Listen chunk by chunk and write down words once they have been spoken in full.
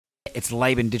It's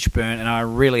Laban Ditchburn, and I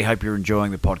really hope you're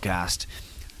enjoying the podcast.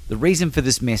 The reason for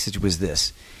this message was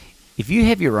this. If you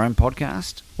have your own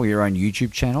podcast or your own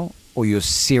YouTube channel, or you're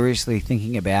seriously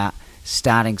thinking about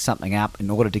starting something up in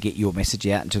order to get your message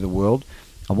out into the world,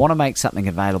 I want to make something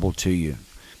available to you.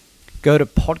 Go to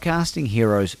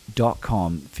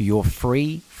podcastingheroes.com for your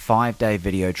free 5-day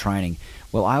video training.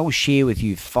 Well, I will share with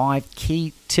you 5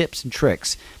 key tips and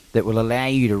tricks that will allow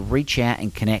you to reach out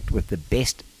and connect with the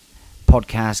best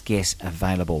podcast guests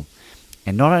available.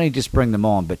 And not only just bring them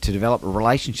on, but to develop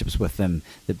relationships with them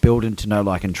that build into know,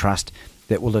 like, and trust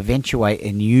that will eventuate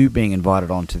in you being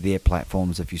invited onto their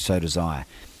platforms if you so desire.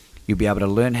 You'll be able to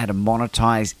learn how to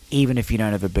monetize even if you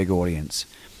don't have a big audience.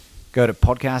 Go to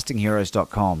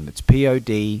podcastingheroes.com. It's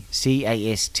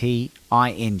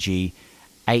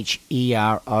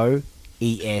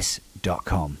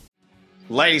podcastingheroes.com.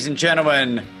 Ladies and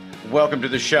gentlemen, welcome to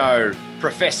the show,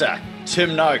 Professor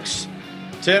Tim Noakes.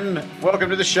 Tim, welcome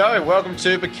to the show. Welcome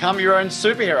to Become Your Own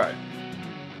Superhero.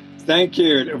 Thank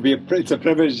you. It's a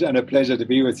privilege and a pleasure to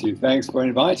be with you. Thanks for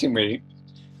inviting me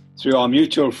through our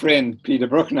mutual friend, Peter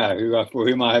Bruckner, for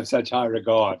whom I have such high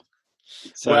regard.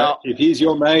 So if he's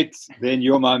your mate, then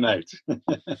you're my mate.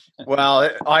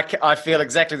 Well, I feel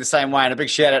exactly the same way. And a big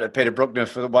shout out to Peter Bruckner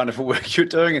for the wonderful work you're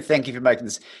doing. And thank you for making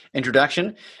this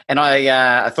introduction. And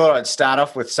I thought I'd start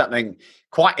off with something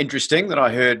quite interesting that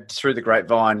I heard through the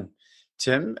grapevine,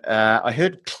 Tim. I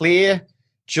heard Claire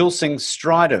Gilsing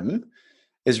Stridham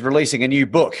is releasing a new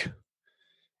book.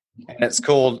 And it's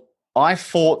called I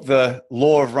Fought the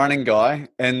Law of Running Guy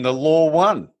and the Law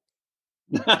Won.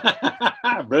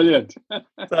 Brilliant.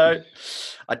 So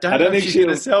I don't know if she's going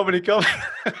to sell many copies.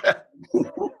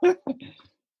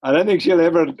 I don't think she'll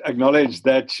ever acknowledge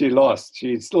that she lost.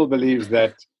 She still believes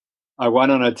that I won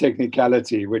on a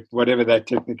technicality, whatever that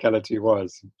technicality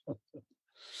was.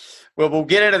 Well, we'll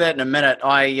get into that in a minute.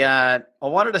 I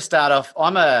wanted to start off.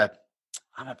 I'm a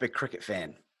big cricket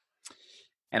fan,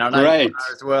 and I know you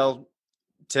are as well,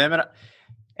 Tim.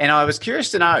 And I was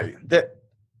curious to know that.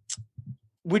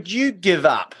 Would you give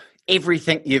up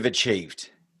everything you've achieved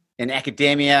in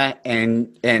academia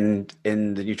and in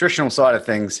the nutritional side of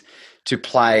things to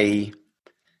play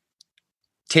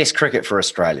Test cricket for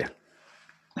Australia?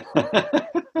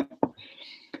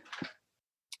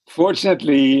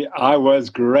 Fortunately, I was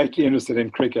greatly interested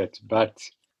in cricket, but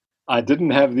I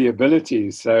didn't have the ability,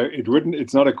 so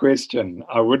it's not a question.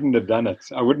 I wouldn't have done it.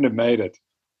 I wouldn't have made it.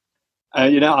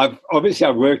 I've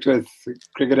worked with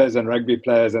cricketers and rugby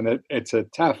players, and it's a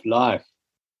tough life.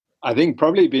 I think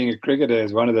probably being a cricketer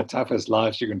is one of the toughest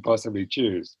lives you can possibly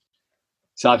choose.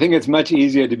 So I think it's much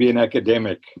easier to be an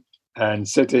academic and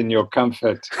sit in your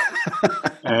comfort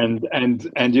and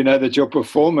you know that your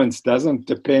performance doesn't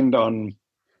depend on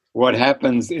what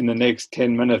happens in the next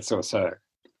 10 minutes or so.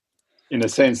 In a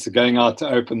sense, going out to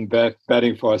open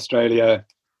batting for Australia,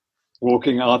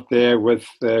 walking out there with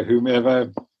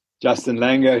whomever, Justin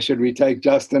Langer, should we take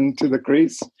Justin to the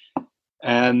crease?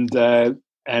 And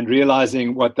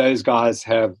realizing what those guys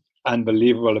have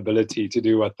unbelievable ability to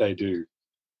do what they do.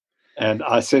 And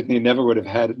I certainly never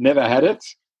had it.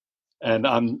 And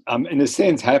I'm in a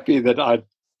sense happy that I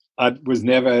was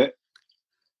never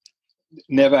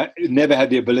had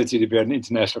the ability to be an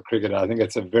international cricketer. I think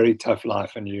it's a very tough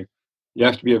life, and you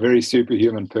have to be a very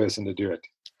superhuman person to do it.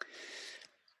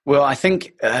 Well, I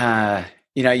think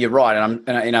you're right,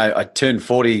 and I turned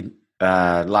 40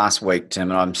 last week, Tim,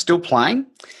 and I'm still playing.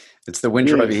 It's the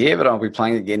winter over here, but I'll be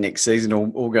playing again next season,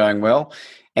 all going well.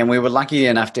 And we were lucky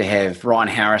enough to have Ryan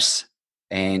Harris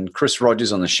and Chris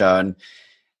Rogers on the show,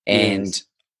 and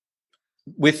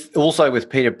with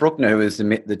Peter Bruckner, who is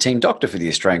the team doctor for the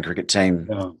Australian cricket team.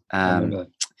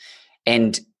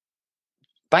 And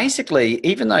basically,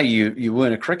 even though you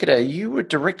weren't a cricketer, you were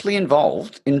directly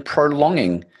involved in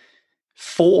prolonging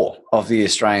 4 of the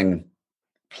Australian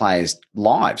players'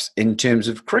 lives in terms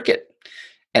of cricket.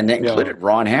 And that included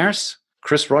Ryan Harris,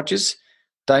 Chris Rogers,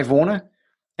 Dave Warner,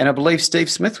 and I believe Steve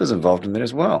Smith was involved in that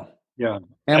as well. Yeah.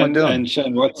 How am I doing? And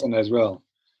Shane Watson as well.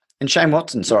 And Shane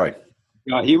Watson, sorry.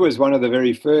 Yeah, he was one of the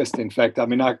very first, in fact. I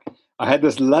mean, I had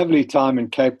this lovely time in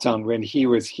Cape Town when he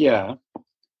was here,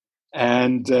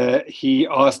 and he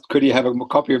asked, could he have a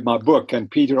copy of my book?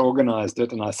 And Peter organized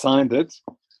it, and I signed it.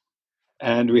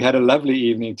 And we had a lovely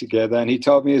evening together, and he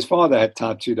told me his father had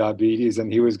type 2 diabetes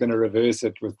and he was going to reverse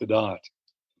it with the diet.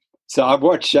 So I've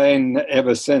watched Shane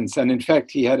ever since. And in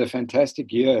fact, he had a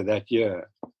fantastic year that year.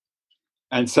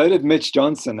 And so did Mitch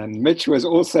Johnson. And Mitch was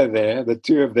also there. The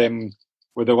two of them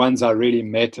were the ones I really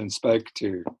met and spoke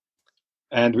to.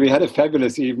 And we had a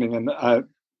fabulous evening. And,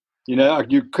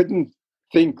 you couldn't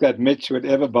think that Mitch would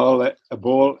ever bowl a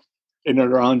ball in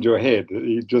and around your head.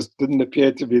 He just didn't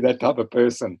appear to be that type of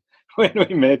person. When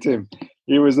we met him,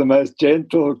 he was the most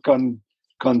gentle,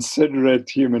 considerate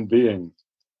human being.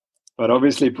 But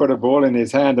obviously put a ball in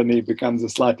his hand and he becomes a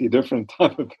slightly different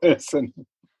type of person.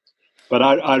 But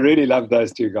I really loved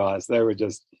those two guys. They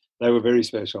were very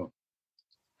special.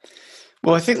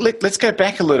 Well, I think let's go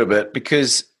back a little bit,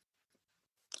 because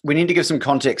we need to give some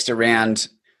context around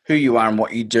who you are and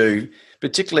what you do,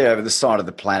 particularly over the side of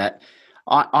the planet.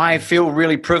 I feel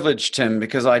really privileged, Tim,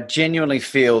 because I genuinely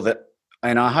feel that,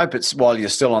 and I hope it's while you're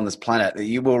still on this planet, that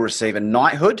you will receive a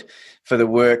knighthood for the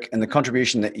work and the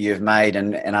contribution that you've made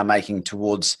and are making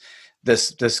towards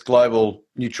this global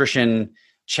nutrition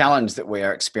challenge that we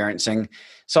are experiencing.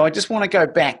 So I just want to go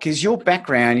back, because your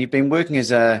background, you've been working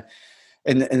as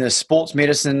in the sports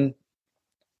medicine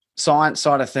science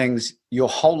side of things your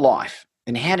whole life.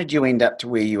 And how did you end up to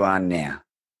where you are now?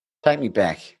 Take me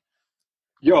back.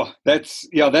 Yeah, that's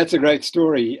a great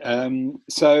story.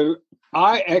 So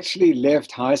I actually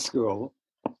left high school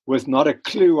with not a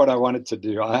clue what I wanted to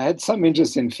do. I had some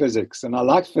interest in physics, and I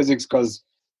liked physics because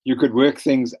you could work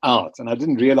things out. And I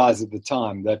didn't realize at the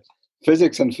time that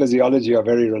physics and physiology are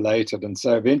very related. And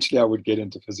so eventually I would get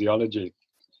into physiology.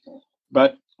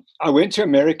 But I went to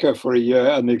America for a year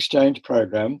on the exchange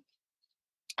program,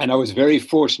 and I was very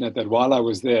fortunate that while I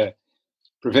was there,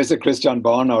 Professor Christian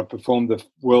Barnard performed the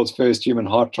world's first human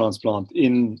heart transplant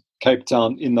in Cape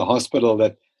Town, in the hospital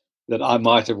that I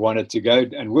might have wanted to go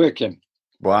and work in.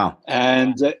 Wow.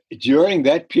 And during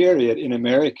that period in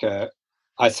America,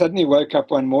 I suddenly woke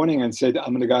up one morning and said, I'm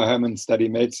going to go home and study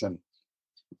medicine.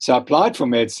 So I applied for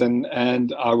medicine,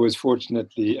 and I was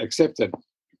fortunately accepted.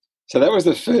 So that was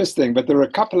the first thing, but there were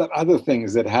a couple of other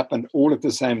things that happened all at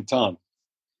the same time.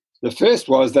 The first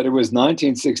was that it was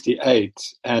 1968,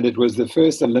 and it was the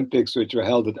first Olympics which were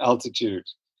held at altitude.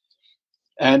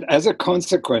 And as a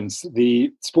consequence,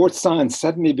 the sports science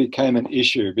suddenly became an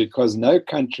issue because no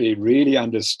country really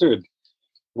understood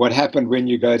what happened when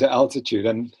you go to altitude.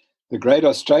 And the great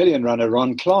Australian runner,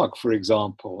 Ron Clarke, for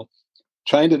example,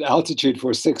 trained at altitude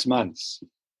for 6 months.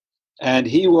 And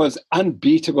he was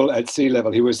unbeatable at sea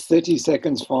level. He was 30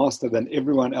 seconds faster than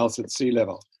everyone else at sea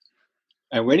level.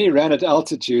 And when he ran at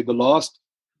altitude, the last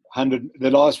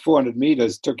 400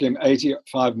 meters took him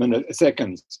 85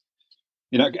 seconds,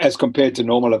 as compared to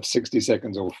normal of 60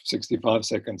 seconds or 65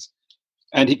 seconds.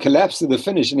 And he collapsed to the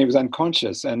finish, and he was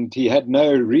unconscious, and he had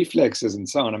no reflexes and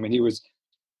so on. I mean,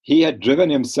 he had driven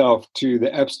himself to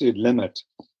the absolute limit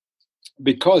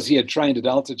because he had trained at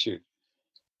altitude.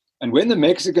 And when the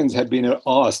Mexicans had been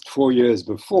asked 4 years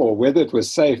before whether it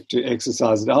was safe to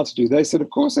exercise at altitude, they said, of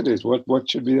course it is. What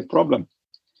should be the problem?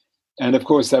 And of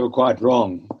course, they were quite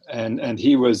wrong. And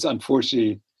he was,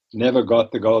 unfortunately, never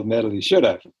got the gold medal he should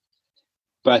have.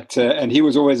 But and he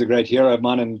was always a great hero of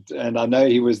mine. And I know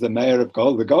he was the mayor of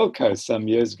the Gold Coast some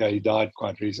years ago. He died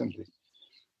quite recently.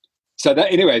 So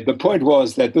anyway, the point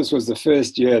was that this was the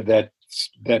first year that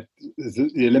the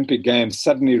Olympic Games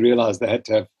suddenly realized they had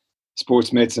to have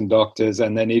sports medicine doctors,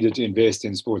 and they needed to invest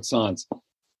in sports science.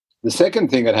 The second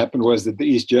thing that happened was that the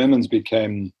East Germans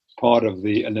became part of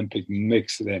the Olympic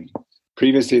mix then.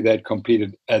 Previously, they'd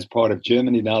competed as part of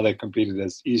Germany. Now they competed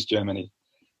as East Germany.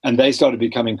 And they started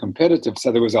becoming competitive.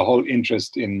 So there was a whole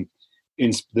interest in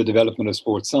the development of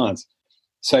sports science.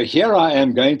 So here I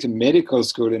am going to medical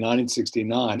school in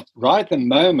 1969, right at the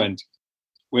moment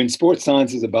when sports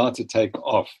science is about to take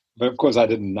off. But of course, I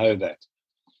didn't know that.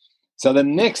 So the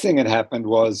next thing that happened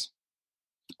was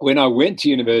when I went to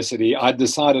university, I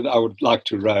decided I would like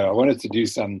to row. I wanted to do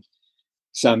some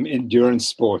endurance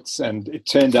sports. And it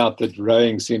turned out that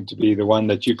rowing seemed to be the one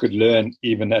that you could learn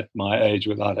even at my age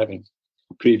without having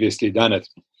previously done it.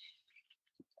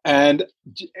 And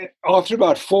after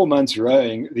about 4 months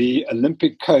rowing, the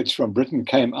Olympic coach from Britain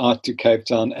came out to Cape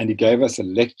Town and he gave us a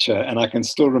lecture. And I can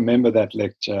still remember that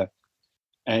lecture.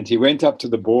 And he went up to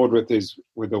the board with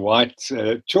the white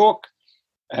chalk,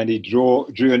 and he drew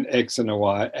an X and a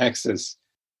Y axis.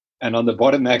 And on the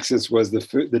bottom axis was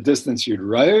the distance you'd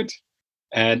rowed,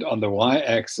 and on the Y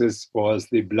axis was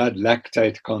the blood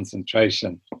lactate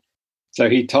concentration. So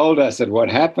he told us that what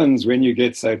happens when you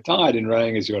get so tired in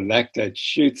rowing is your lactate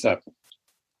shoots up.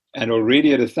 And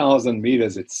already at 1,000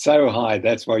 meters, it's so high,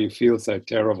 that's why you feel so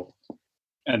terrible.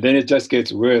 And then it just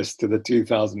gets worse to the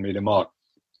 2,000 meter mark.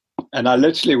 And I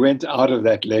literally went out of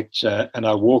that lecture and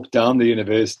I walked down the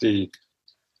university,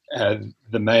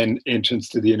 the main entrance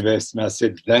to the university, and I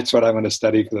said, that's what I'm going to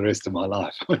study for the rest of my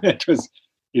life.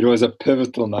 It was a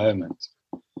pivotal moment.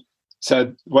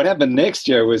 So what happened next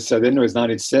year was, so then it was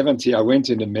 1970, I went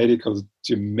into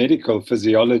medical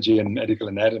physiology and medical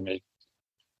anatomy.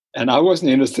 And I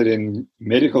wasn't interested in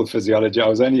medical physiology. I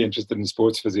was only interested in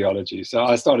sports physiology. So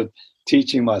I started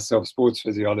teaching myself sports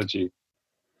physiology.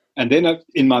 And then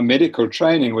in my medical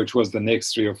training, which was the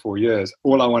next 3 or 4 years,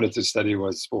 all I wanted to study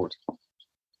was sport.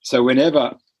 So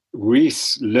whenever we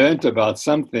learned about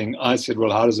something, I said,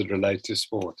 well, how does it relate to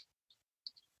sport?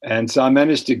 And so I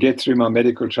managed to get through my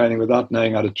medical training without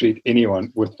knowing how to treat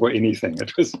anyone for anything.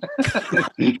 It was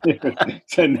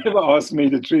so never asked me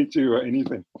to treat you or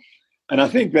anything. And I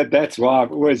think that's why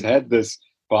I've always had this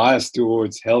bias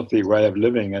towards healthy way of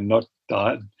living and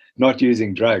not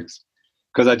using drugs,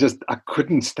 because I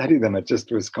couldn't study them. It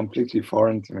just was completely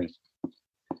foreign to me.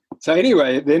 So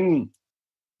anyway, then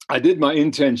I did my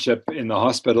internship in the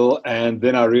hospital, and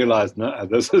then I realized, no,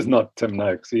 this is not Tim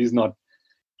Noakes. He's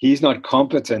not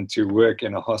competent to work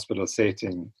in a hospital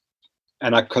setting.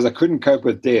 And because I couldn't cope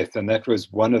with death, and that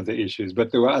was one of the issues,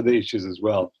 but there were other issues as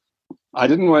well. I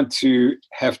didn't want to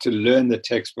have to learn the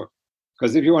textbook,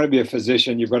 because if you want to be a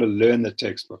physician, you've got to learn the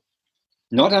textbook.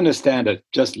 Not understand it,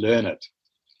 just learn it.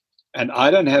 And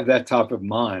I don't have that type of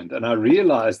mind. And I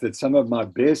realized that some of my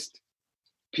best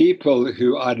people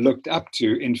who I'd looked up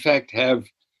to, in fact, have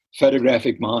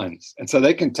photographic minds. And so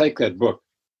they can take that book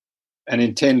and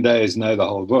in 10 days know the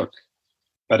whole book.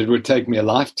 But it would take me a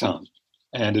lifetime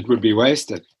and it would be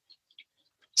wasted.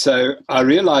 So I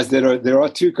realized there are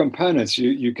two components.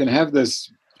 You can have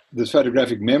this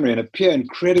photographic memory and appear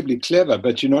incredibly clever,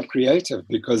 but you're not creative,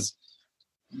 because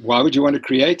why would you want to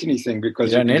create anything?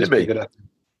 Because you don't need to be.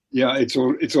 Yeah, it's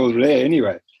all there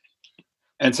anyway.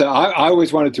 And so I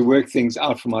always wanted to work things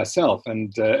out for myself.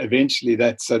 And eventually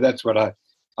that's what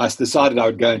I decided I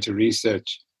would go into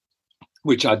research,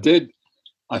 which I did.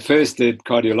 I first did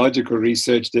cardiological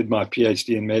research, did my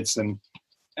PhD in medicine.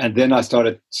 And then I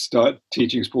started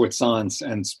teaching sports science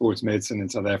and sports medicine in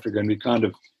South Africa. And we kind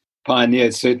of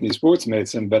pioneered certainly sports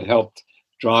medicine, but helped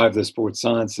drive the sports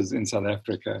sciences in South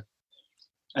Africa.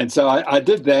 And so I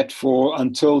did that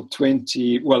until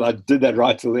I did that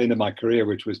right till the end of my career,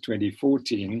 which was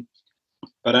 2014.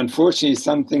 But unfortunately,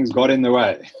 some things got in the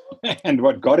way. And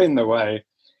what got in the way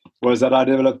was that I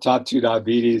developed type 2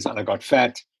 diabetes and I got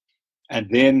fat. And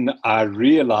then I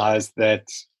realized that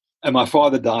my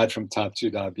father died from type 2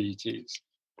 diabetes.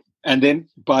 And then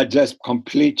by just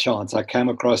complete chance, I came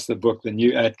across the book, The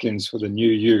New Atkins for the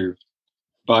New You,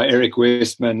 by Eric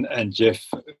Westman and Jeff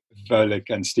Volek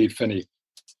and Steve Finney.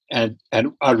 And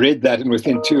I read that, and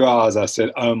within 2 hours, I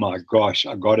said, oh my gosh,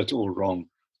 I got it all wrong.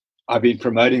 I've been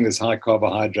promoting this high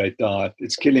carbohydrate diet.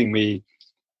 It's killing me.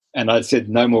 And I said,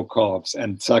 no more carbs.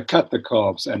 And so I cut the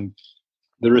carbs, and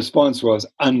the response was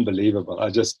unbelievable. I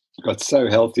just got so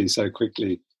healthy so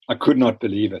quickly. I could not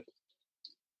believe it.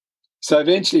 So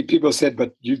eventually people said,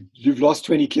 but you've lost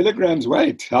 20 kilograms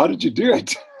weight. How did you do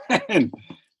it? And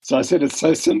so I said, it's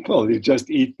so simple. You just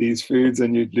eat these foods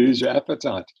and you lose your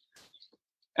appetite.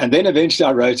 And then eventually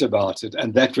I wrote about it,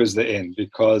 and that was the end,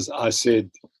 because I said,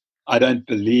 I don't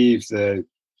believe the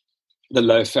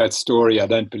low-fat story. I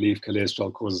don't believe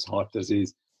cholesterol causes heart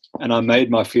disease. And I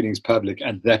made my feelings public,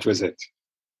 and that was it.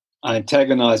 I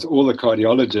antagonized all the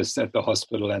cardiologists at the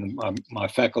hospital and my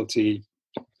faculty.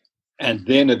 And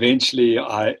then eventually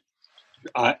I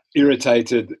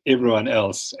irritated everyone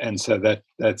else. And so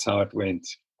that's how it went.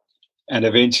 And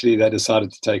eventually they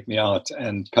decided to take me out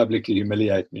and publicly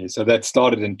humiliate me. So that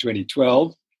started in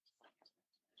 2012.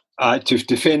 To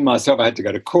defend myself, I had to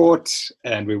go to court,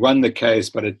 and we won the case,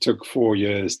 but it took 4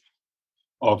 years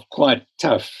of quite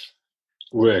tough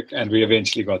work, and we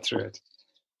eventually got through it.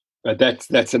 But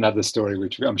that's another story,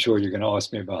 which I'm sure you're going to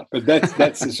ask me about. But that's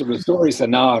the sort of story. So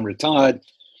now I'm retired,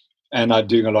 and I'm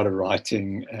doing a lot of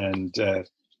writing and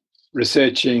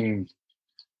researching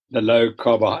the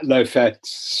low-fat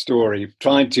story,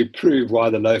 trying to prove why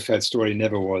the low-fat story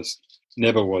never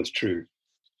was true.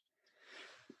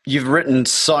 You've written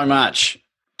so much,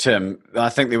 Tim. I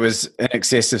think there was in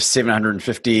excess of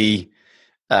 750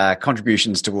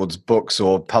 contributions towards books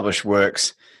or published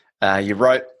works. You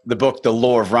wrote the book, The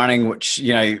Law of Running, which,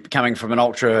 coming from an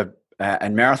ultra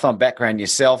and marathon background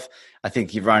yourself, I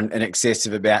think you've run in excess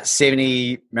of about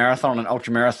 70 marathon and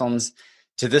ultra marathons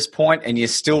to this point, and you're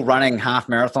still running half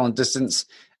marathon distance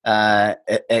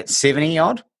at 70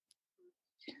 odd.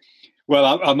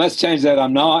 Well, I must change that.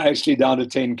 I'm now actually down to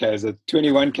 10Ks, at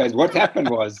 21Ks. What happened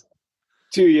was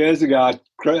 2 years ago,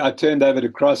 I turned over to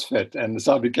CrossFit, and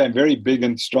so I became very big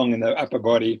and strong in the upper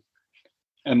body,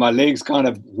 and my legs kind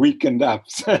of weakened up.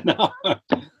 So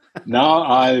now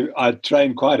I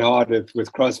train quite hard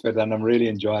with CrossFit, and I'm really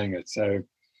enjoying it. So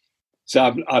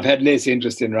I've had less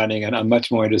interest in running, and I'm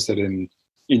much more interested in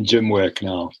gym work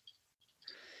now.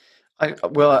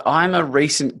 I'm a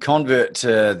recent convert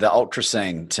to the ultra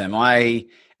scene, Tim. I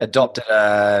adopted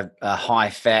a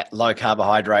high-fat,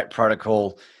 low-carbohydrate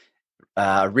protocol.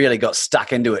 Really got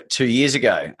stuck into it 2 years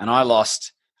ago, and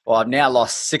I've now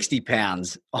lost 60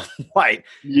 pounds of weight.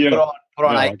 Yeah. Put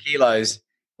on 8 kilos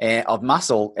of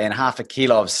muscle and half a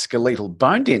kilo of skeletal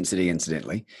bone density,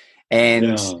 incidentally,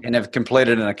 and have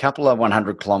completed in a couple of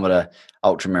 100-kilometer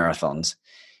ultra marathons.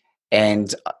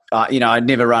 And, I'd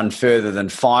never run further than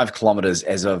 5 kilometers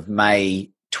as of May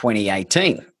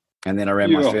 2018. And then I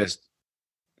ran my first.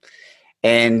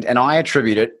 And I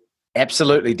attribute it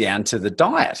absolutely down to the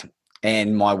diet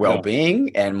and my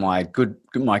well-being and my good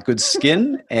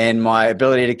skin and my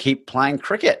ability to keep playing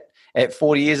cricket at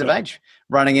 40 years of age,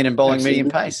 running in and bowling medium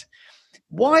pace.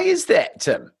 Why is that,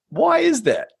 Tim? Why is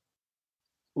that?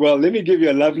 Well, let me give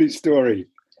you a lovely story.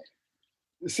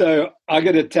 So I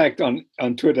get attacked on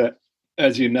Twitter,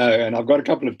 as you know, and I've got a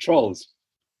couple of trolls.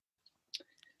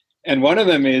 And one of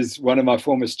them is one of my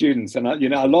former students. And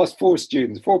I lost 4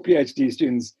 PhD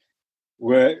students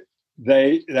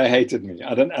they hated me.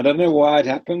 I don't know why it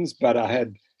happens, but I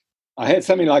had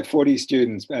something like 40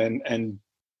 students and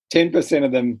 10%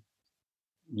 of them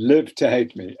lived to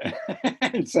hate me.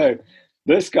 And so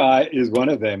this guy is one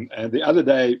of them. And the other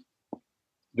day,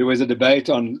 there was a debate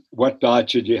on what diet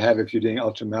should you have if you're doing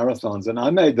ultra marathons. And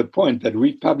I made the point that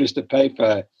we published a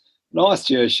paper last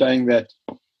year showing that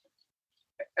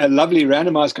a lovely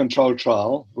randomized control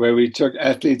trial where we took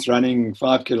athletes running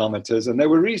 5 kilometers, and they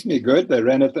were reasonably good. They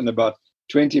ran it in about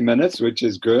 20 minutes, which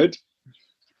is good.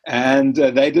 And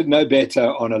they did no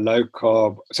better on a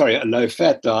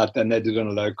low-fat diet than they did on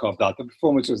a low-carb diet. The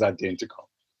performance was identical.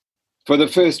 For the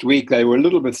first week, they were a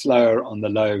little bit slower on the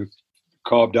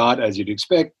low-carb diet, as you'd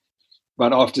expect.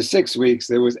 But after 6 weeks,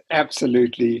 there was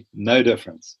absolutely no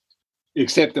difference,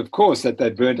 except, of course, that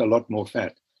they burnt a lot more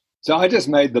fat. So I just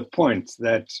made the point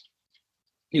that,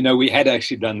 we had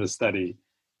actually done the study,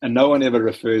 and no one ever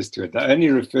refers to it. They only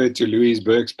refer to Louise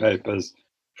Burke's papers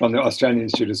from the Australian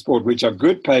Institute of Sport, which are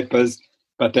good papers,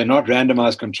 but they're not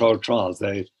randomized controlled trials.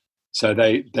 They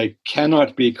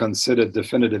cannot be considered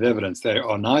definitive evidence. They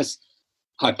are nice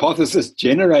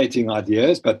hypothesis-generating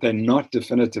ideas, but they're not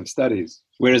definitive studies,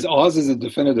 whereas ours is a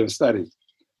definitive study.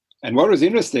 And what was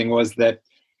interesting was that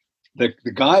the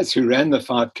guys who ran the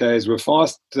 5Ks were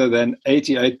faster than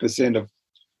 88% of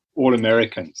all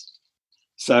Americans.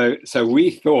 So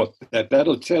we thought that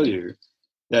that'll tell you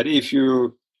that if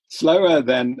you're slower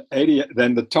than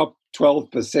the top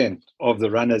 12% of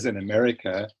the runners in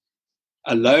America,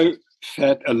 a high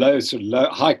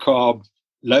carb,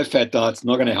 low fat diet's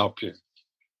not going to help you.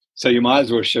 So you might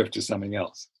as well shift to something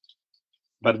else.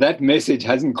 But that message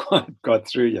hasn't quite got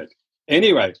through yet.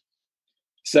 Anyway,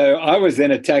 so I was then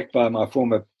attacked by my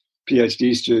former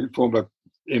MD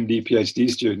PhD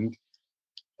student,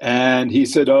 and he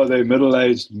said, they're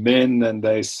middle-aged men and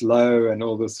they're slow and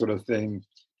all this sort of thing.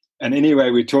 And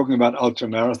anyway, we're talking about ultra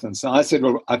marathons. So I said,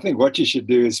 I think what you should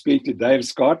do is speak to Dave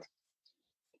Scott,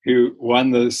 who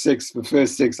won the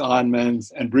first 6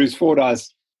 Ironmans, and Bruce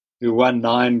Fordyce, who won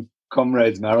 9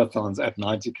 Comrades marathons at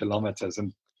 90 kilometers.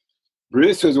 And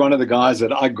Bruce was one of the guys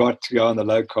that I got to go on the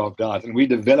low-carb diet, and we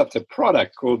developed a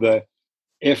product called the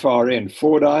FRN,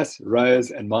 Fordyce,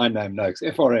 Rose, and my name, Noakes,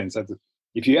 FRN. So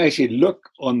if you actually look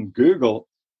on Google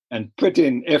and put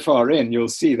in FRN, you'll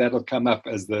see that'll come up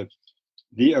as the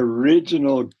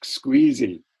original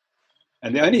squeezy.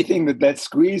 And the only thing that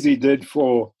squeezy did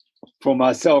for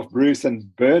myself, Bruce,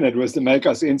 and Bernard was to make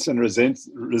us insulin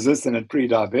resistant and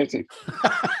pre-diabetic.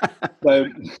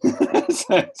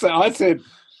 So I said,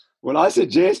 well, I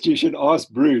suggest you should ask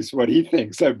Bruce what he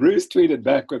thinks. So Bruce tweeted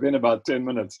back within about 10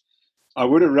 minutes, I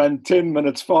would have run 10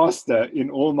 minutes faster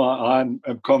in all my Iron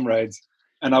Comrades,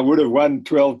 and I would have won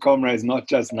 12 Comrades, not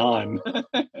just 9.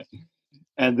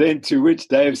 And then to which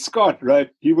Dave Scott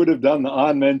wrote, he would have done the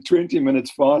Ironman 20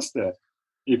 minutes faster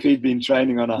if he'd been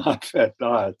training on a high-fat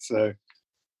diet. So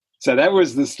that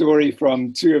was the story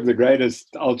from 2 of the greatest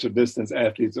ultra-distance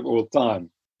athletes of all time.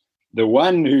 The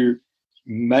one who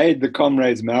made the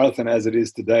Comrades Marathon as it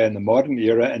is today in the modern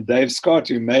era, and Dave Scott,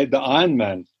 who made the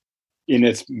Ironman in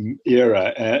its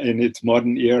era, in its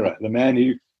modern era. The man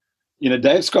who,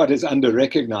 Dave Scott is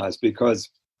under-recognized because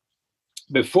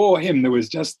before him there was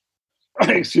just,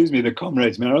 the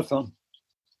Comrades Marathon,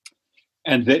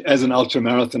 and as an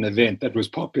ultra-marathon event that was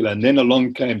popular. And then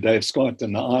along came Dave Scott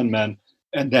and the Ironman,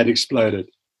 and that exploded.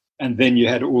 And then you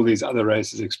had all these other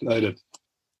races exploded.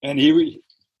 And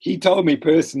he told me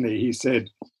personally, he said,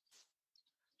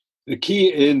 the key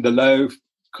in the low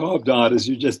carb diet is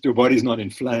your body's not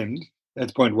inflamed.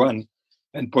 That's point 1.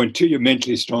 And point 2, you're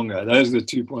mentally stronger. Those are the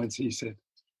 2 points he said.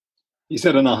 He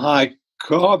said on a high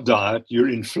carb diet, you're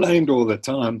inflamed all the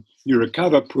time, you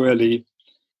recover poorly,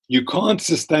 you can't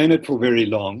sustain it for very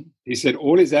long. He said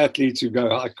all his athletes who go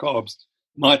high carbs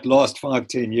might last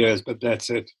 5-10 years, but that's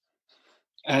it.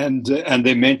 And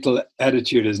their mental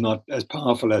attitude is not as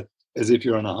powerful as if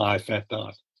you're on a high fat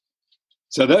diet.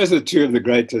 So those are two of the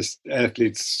greatest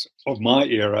athletes of my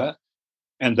era,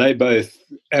 and they both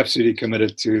absolutely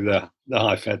committed to the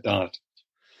high fat diet.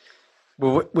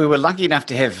 Well, we were lucky enough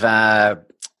to have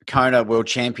Kona World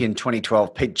Champion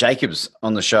 2012 Pete Jacobs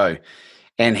on the show,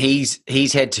 and he's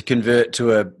had to convert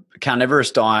to a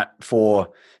carnivorous diet for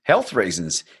health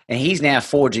reasons, and he's now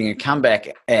forging a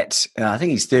comeback at I think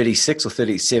he's 36 or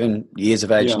 37 years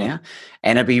of age now,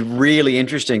 and it'd be really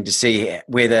interesting to see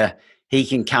whether he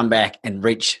can come back and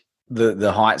reach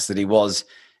the heights that he was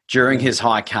during his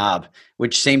high carb,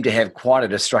 which seemed to have quite a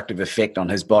destructive effect on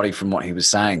his body from what he was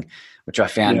saying, which I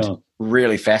found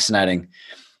really fascinating.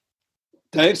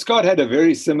 Dave Scott had a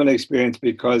very similar experience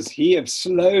because he had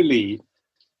slowly,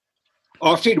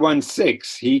 after he'd won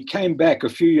 6, he came back a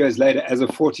few years later as a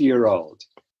 40-year-old.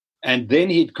 And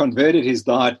then he'd converted his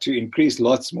diet to increase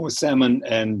lots more salmon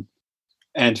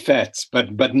and fats,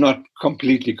 but not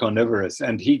completely carnivorous.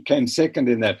 And he came second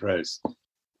in that race.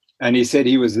 And he said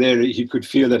he was there, he could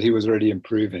feel that he was already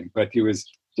improving, but he was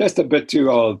just a bit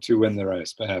too old to win the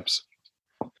race, perhaps.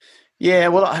 Yeah,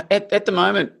 well, at the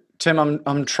moment, Tim,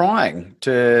 I'm trying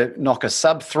to knock a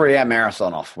sub 3-hour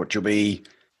marathon off, which will be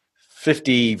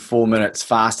 54 minutes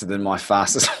faster than my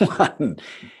fastest one.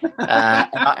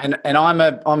 And I'm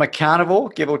a carnivore,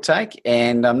 give or take,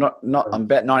 and I'm not I'm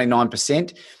about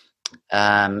 99%.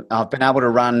 I've been able to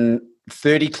run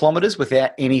 30 kilometers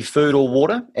without any food or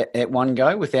water at one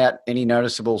go, without any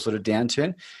noticeable sort of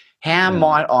downturn. How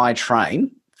might I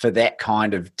train for that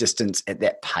kind of distance at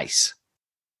that pace?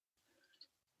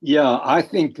 Yeah, I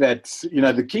think that,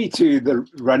 the key to the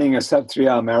running a sub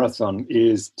 3-hour marathon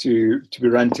is to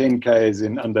run 10 Ks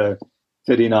in under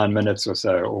 39 minutes or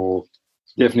so, or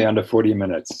definitely under 40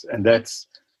 minutes. And that's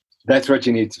what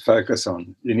you need to focus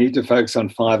on. You need to focus on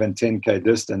 5 and 10 K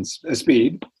distance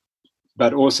speed,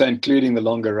 but also including the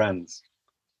longer runs.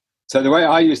 So the way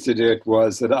I used to do it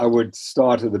was that I would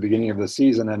start at the beginning of the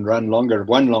season and run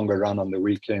one longer run on the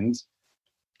weekends,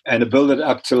 and build it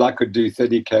up till I could do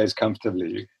 30 Ks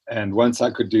comfortably. And once I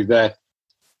could do that,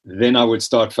 then I would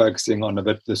start focusing on a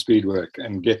bit the speed work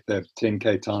and get the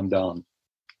 10K time down.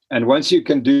 And once you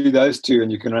can do those two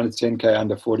and you can run a 10K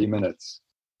under 40 minutes,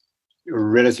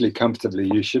 relatively comfortably,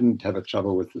 you shouldn't have a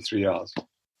trouble with the 3 hours.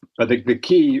 But the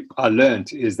key I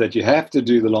learned is that you have to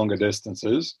do the longer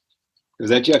distances,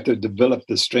 because that you have to develop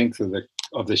the strength of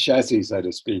the chassis, so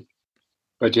to speak.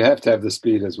 But you have to have the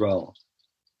speed as well.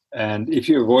 And if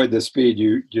you avoid the speed,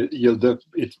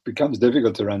 it becomes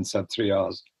difficult to run sub 3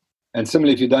 hours. And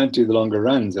similarly, if you don't do the longer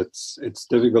runs, it's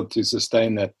difficult to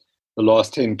sustain the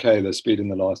last 10K, the speed in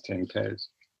the last 10Ks.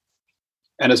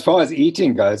 And as far as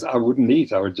eating goes, I wouldn't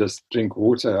eat. I would just drink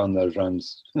water on those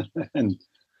runs and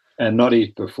not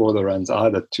eat before the runs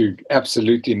either, to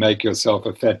absolutely make yourself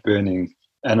a fat-burning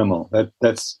animal.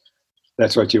 That's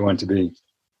what you want to be.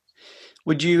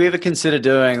 Would you ever consider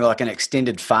doing like an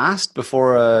extended fast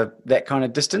before that kind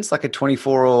of distance, like a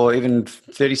 24 or even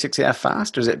 36-hour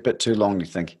fast, or is it a bit too long, do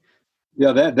you think?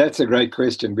 Yeah, that's a great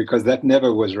question, because that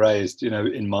never was raised,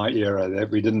 in my era.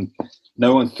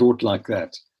 No one thought like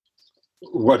that.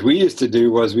 What we used to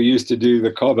do was we used to do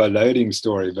the carbo loading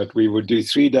story, but we would do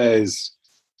 3 days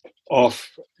off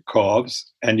carbs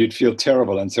and you'd feel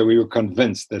terrible. And so we were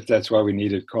convinced that that's why we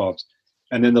needed carbs.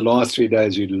 And then the last 3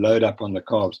 days you'd load up on the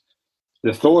carbs.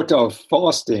 The thought of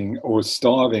fasting or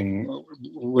starving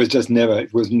was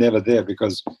never there,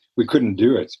 because we couldn't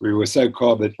do it. We were so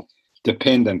carb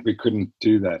dependent, we couldn't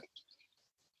do that.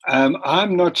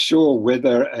 I'm not sure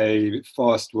whether a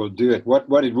fast will do it.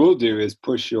 What it will do is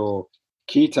push your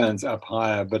ketones up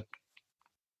higher. But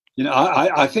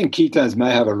I think ketones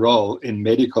may have a role in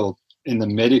the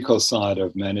medical side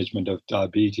of management of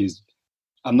diabetes.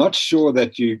 I'm not sure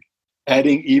that you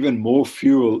adding even more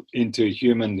fuel into a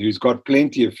human who's got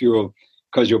plenty of fuel,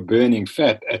 because you're burning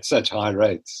fat at such high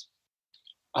rates.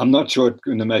 I'm not sure it's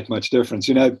going to make much difference.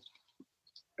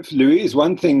 Louise,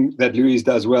 one thing that Louise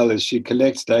does well is she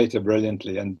collects data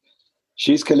brilliantly, and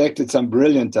she's collected some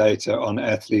brilliant data on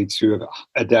athletes who have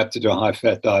adapted to a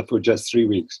high-fat diet for just 3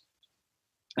 weeks.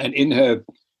 And in her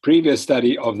previous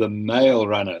study of the male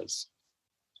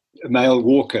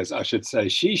walkers, I should say,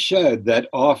 she showed that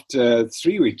after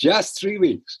 3 weeks, just 3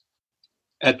 weeks,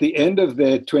 at the end of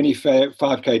their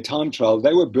 25K time trial,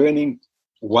 they were burning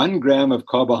 1 gram of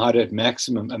carbohydrate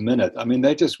maximum a minute. I mean,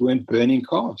 they just weren't burning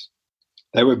carbs.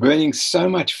 they were burning so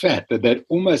much fat that they'd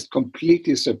almost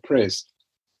completely suppressed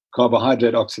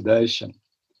carbohydrate oxidation.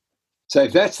 So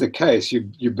if that's the case,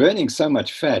 you're burning so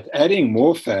much fat, adding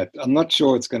more fat, I'm not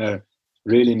sure it's going to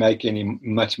really make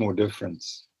much more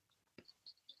difference.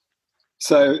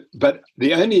 So, but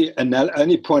the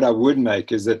only point I would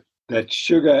make is that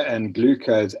sugar and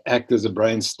glucose act as a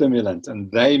brain stimulant, and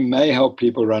they may help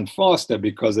people run faster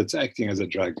because it's acting as a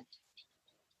drug.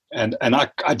 And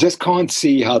I just can't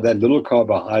see how that little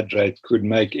carbohydrate could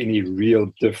make any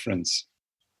real difference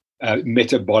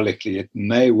metabolically. It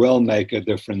may well make a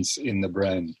difference in the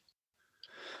brain.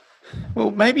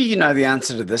 Well, maybe you know the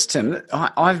answer to this, Tim.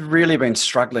 I've really been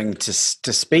struggling to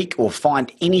speak or find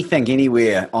anything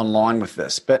anywhere online with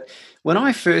this. But when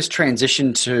I first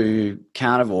transitioned to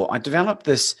carnivore, I developed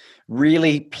this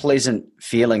really pleasant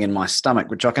feeling in my stomach,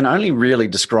 which I can only really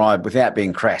describe without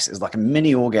being crass. It's like a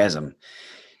mini orgasm.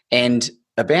 And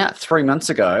about 3 months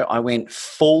ago, I went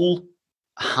full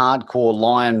hardcore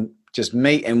lion, just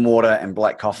meat and water and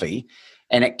black coffee.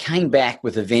 And it came back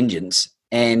with a vengeance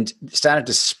and started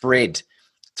to spread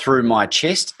through my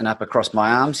chest and up across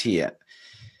my arms here.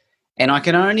 And I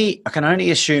can only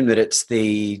assume that it's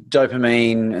the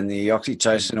dopamine and the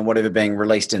oxytocin or whatever being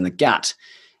released in the gut.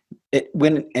 It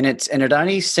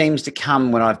only seems to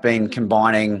come when I've been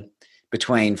combining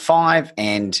between 5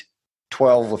 and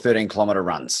 12 or 13 kilometer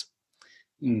runs.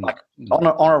 Like on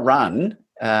a run,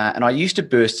 and I used to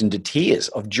burst into tears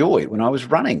of joy when I was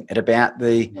running at about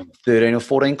the 13 or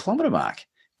 14 kilometer mark.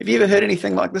 Have you ever heard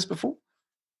anything like this before?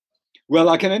 Well,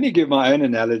 I can only give my own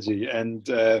analogy. And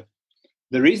the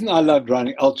reason I loved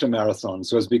running ultra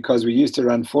marathons was because we used to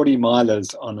run 40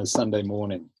 milers on a Sunday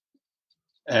morning.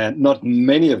 And not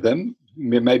many of them,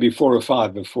 maybe 4 or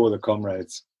 5 before the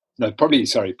comrades. No, probably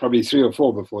 3 or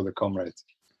 4 before the comrades.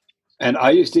 And I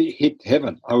used to hit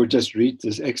heaven. I would just reach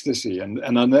this ecstasy. And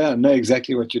I know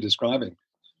exactly what you're describing.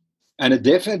 And it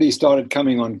definitely started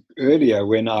coming on earlier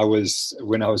when I was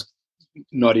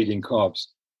not eating carbs.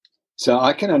 So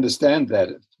I can understand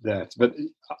that. But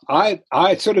I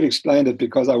sort of explained it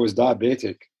because I was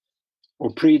diabetic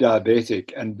or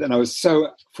pre-diabetic, and then I was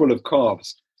so full of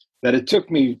carbs that it took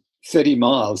me 30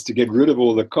 miles to get rid of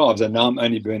all the carbs, and now I'm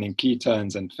only burning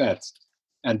ketones and fats.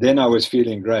 And then I was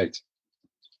feeling great.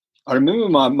 I remember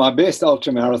my best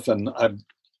ultra marathon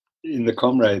in the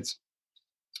comrades.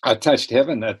 I touched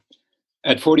heaven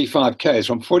at 45 Ks.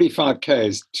 From 45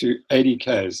 Ks to 80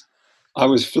 Ks, I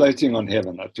was floating on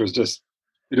heaven. It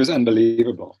was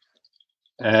unbelievable.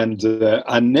 And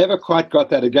I never quite got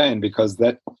that again because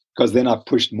then I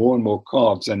pushed more and more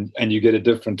carbs, and you get a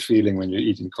different feeling when you're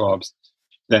eating carbs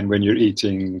than when you're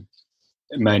eating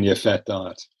mainly a fat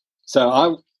diet.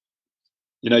 So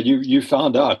you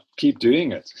found out, keep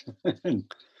doing it.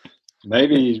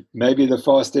 maybe the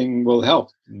fasting will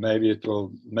help. Maybe it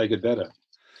will make it better.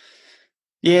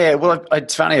 Yeah, well,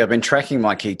 it's funny. I've been tracking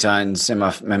my ketones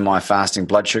and my fasting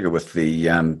blood sugar with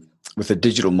the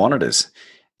digital monitors,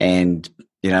 and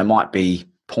it might be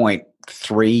 0.3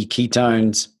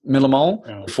 ketones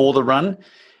millimole before the run,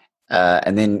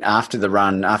 and then after the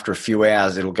run, after a few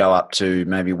hours, it'll go up to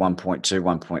maybe 1.2,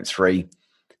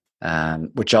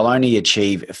 1.3, which I'll only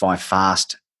achieve if I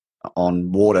fast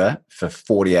on water for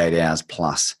 48 hours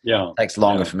plus. Yeah. It takes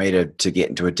longer for me to get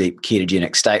into a deep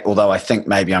ketogenic state, although I think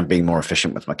maybe I'm being more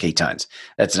efficient with my ketones.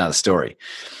 That's another story.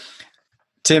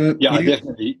 Tim? Yeah,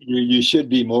 definitely. You should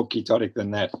be more ketotic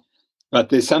than that. But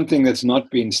there's something that's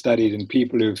not been studied in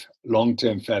people who've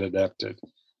long-term fat adapted.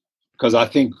 Because I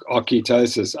think our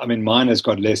ketosis, mine has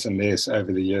got less and less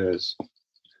over the years.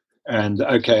 And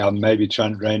okay, I'm maybe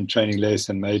training less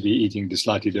and maybe eating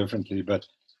slightly differently, but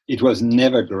it was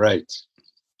never great.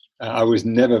 I was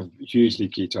never hugely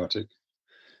ketotic.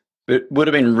 It would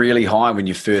have been really high when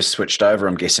you first switched over,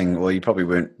 I'm guessing. Well, you probably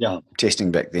weren't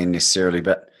testing back then necessarily,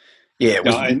 but yeah.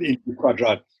 You're quite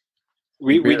right.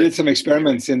 We did some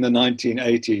experiments in the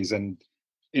 1980s, and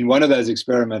in one of those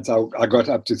experiments, I got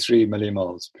up to 3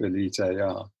 millimoles per liter,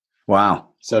 yeah. Wow.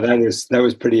 So that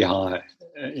was pretty high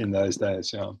in those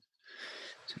days, yeah.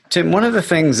 Tim, one of the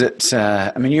things that,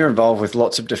 you're involved with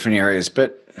lots of different areas,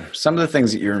 but some of the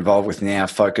things that you're involved with now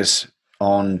focus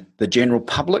on the general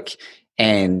public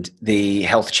and the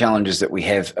health challenges that we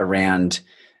have around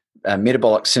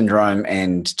metabolic syndrome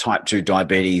and type 2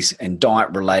 diabetes and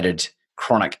diet-related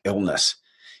chronic illness.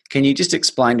 Can you just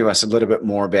explain to us a little bit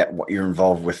more about what you're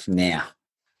involved with now?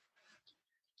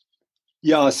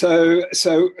 Yeah, so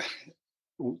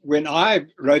when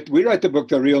we wrote the book,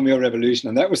 The Real Meal Revolution,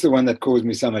 and that was the one that caused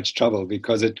me so much trouble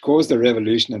because it caused a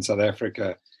revolution in South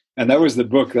Africa. And that was the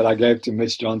book that I gave to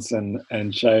Mitch Johnson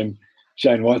and Shane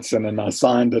Shane Watson, and I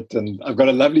signed it, and I've got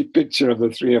a lovely picture of the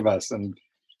three of us, and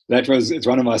it's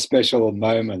one of my special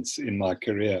moments in my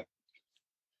career.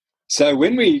 So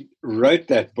when we wrote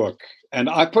that book, and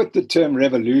I put the term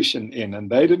revolution in, and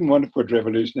they didn't want to put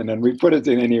revolution in, and we put it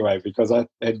in anyway, because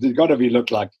it got to be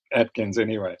look like Atkins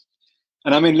anyway.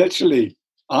 And I mean, literally,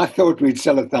 I thought we'd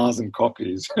sell 1,000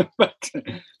 copies, but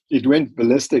it went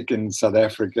ballistic in South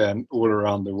Africa and all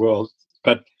around the world.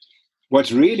 But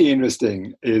what's really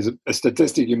interesting is a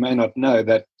statistic you may not know,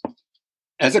 that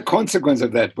as a consequence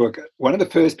of that book, one of the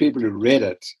first people who read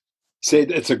it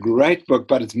said it's a great book,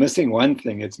 but it's missing one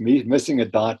thing. It's missing a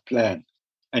diet plan.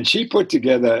 And she put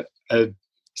together a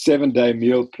 7-day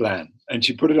meal plan, and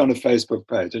she put it on a Facebook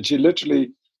page. And she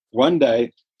literally one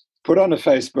day put on a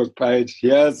Facebook page,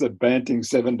 here's a Banting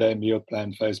 7-day meal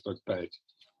plan Facebook page.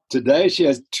 Today, she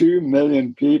has 2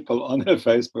 million people on her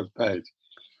Facebook page.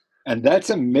 And that's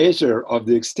a measure of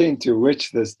the extent to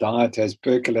which this diet has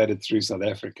percolated through South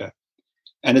Africa.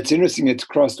 And it's interesting, it's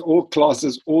crossed all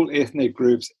classes, all ethnic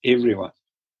groups, everyone.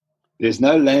 There's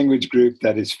no language group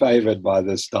that is favored by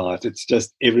this diet. It's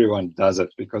just everyone does it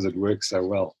because it works so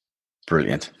well.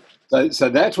 Brilliant. So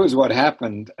that was what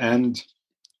happened.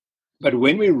 But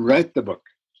when we wrote the book,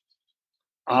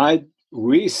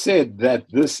 we said that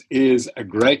this is a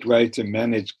great way to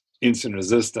manage insulin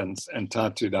resistance and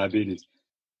type 2 diabetes.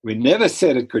 We never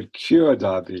said it could cure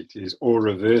diabetes or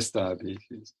reverse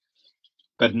diabetes.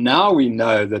 But now we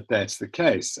know that that's the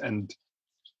case. And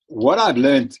what I've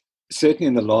learned, certainly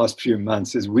in the last few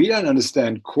months, is we don't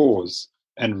understand cause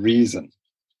and reason.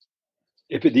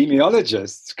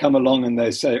 Epidemiologists come along and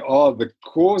they say, the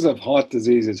cause of heart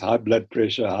disease is high blood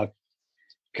pressure, high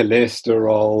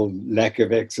cholesterol, lack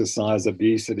of exercise,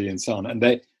 obesity, and so on.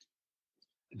 And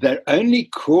they're only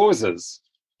causes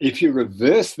if you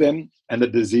reverse them and the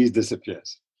disease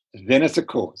disappears. Then it's a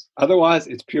cause. Otherwise,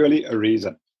 it's purely a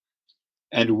reason.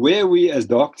 And where we as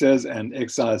doctors and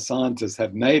exercise scientists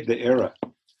have made the error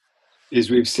is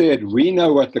we've said we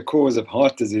know what the cause of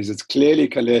heart disease is. It's clearly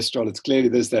cholesterol, it's clearly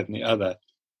this, that, and the other.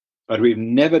 But we've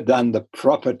never done the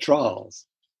proper trials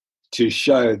to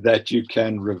show that you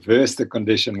can reverse the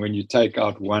condition when you take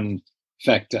out one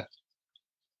factor.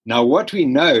 Now, what we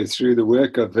know through the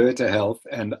work of Virta Health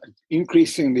and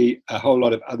increasingly a whole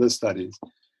lot of other studies,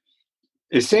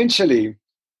 essentially,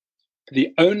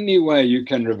 the only way you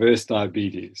can reverse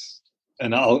diabetes,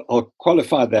 and I'll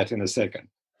qualify that in a second,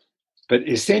 but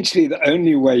essentially the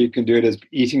only way you can do it is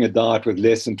eating a diet with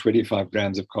less than 25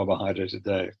 grams of carbohydrate a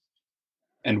day.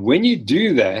 And when you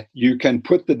do that, you can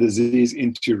put the disease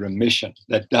into remission.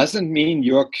 That doesn't mean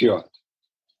you're cured,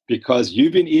 because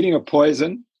you've been eating a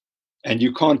poison and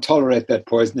you can't tolerate that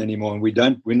poison anymore. And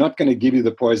we're not going to give you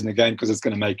the poison again because it's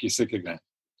going to make you sick again.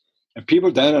 And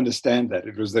people don't understand that.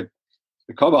 It was the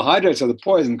carbohydrates are the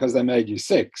poison because they made you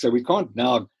sick. So we can't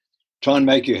now try and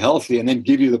make you healthy and then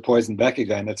give you the poison back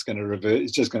again. That's going to revert.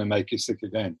 It's just going to make you sick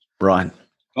again. Right.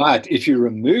 But if you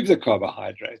remove the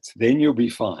carbohydrates, then you'll be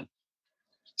fine.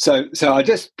 So I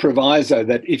just proviso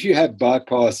that if you have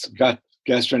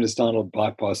gastrointestinal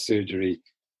bypass surgery,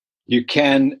 you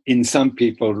can, in some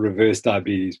people, reverse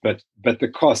diabetes, but the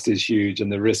cost is huge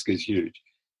and the risk is huge.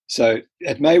 So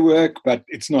it may work, but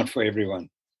it's not for everyone.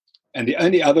 And the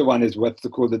only other one is what's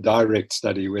called the direct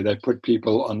study, where they put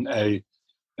people on a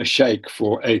shake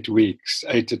for 8 weeks,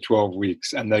 8 to 12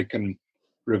 weeks, and they can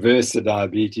reverse the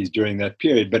diabetes during that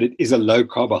period. But it is a low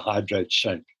carbohydrate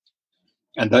shake.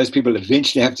 And those people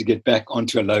eventually have to get back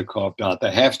onto a low carb diet.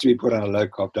 They have to be put on a low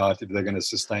carb diet if they're going to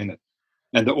sustain it.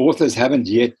 And the authors haven't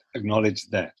yet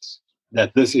acknowledged that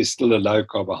this is still a low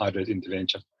carbohydrate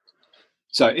intervention.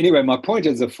 So anyway, my point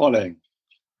is the following,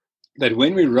 that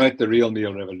when we wrote The Real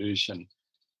Meal Revolution,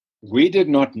 we did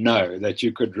not know that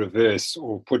you could reverse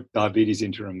or put diabetes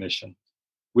into remission.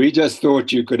 We just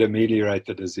thought you could ameliorate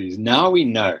the disease. Now we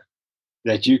know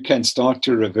that you can start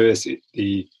to reverse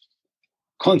the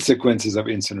consequences of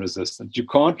insulin resistance. You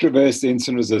can't reverse the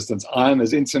insulin resistance. I'm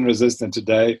as insulin resistant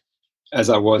today as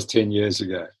I was 10 years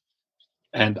ago.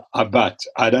 But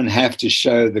I don't have to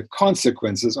show the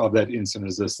consequences of that insulin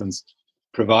resistance,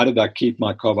 provided I keep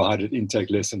my carbohydrate intake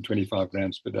less than 25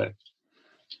 grams per day.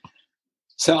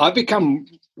 So I've become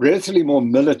relatively more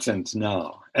militant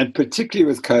now, and particularly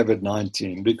with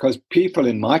COVID-19, because people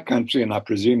in my country, and I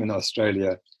presume in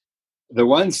Australia,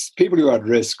 people who are at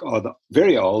risk are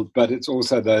very old, but it's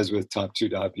also those with type 2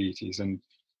 diabetes. And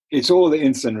it's all the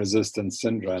insulin resistance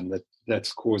syndrome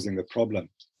that's causing the problem.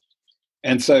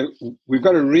 And so we've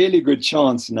got a really good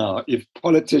chance now, if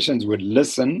politicians would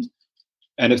listen,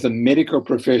 and if the medical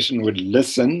profession would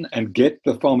listen and get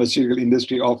the pharmaceutical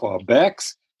industry off our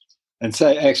backs and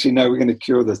say, actually, no, we're going to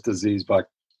cure this disease by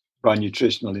by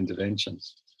nutritional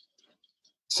interventions.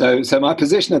 So my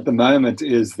position at the moment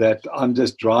is that I'm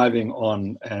just driving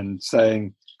on and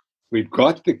saying, we've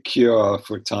got the cure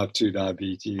for type 2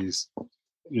 diabetes.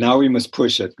 Now we must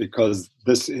push it because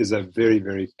this is a very,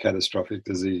 very catastrophic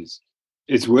disease.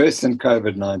 It's worse than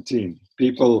COVID-19.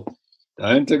 People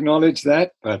don't acknowledge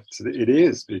that, but it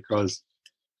is, because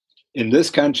in this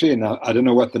country, and I don't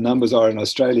know what the numbers are in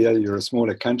Australia, you're a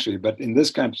smaller country, but in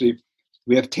this country,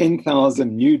 we have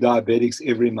 10,000 new diabetics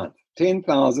every month.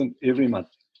 10,000 every month.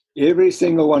 Every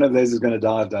single one of those is going to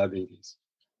die of diabetes.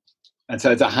 And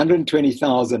so it's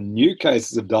 120,000 new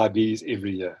cases of diabetes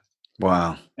every year.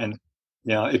 Wow. And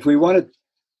if we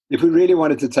really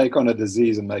wanted to take on a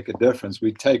disease and make a difference,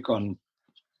 we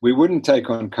wouldn't take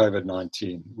on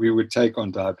COVID-19. We would take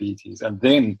on diabetes, and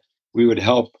then we would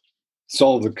help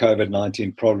solve the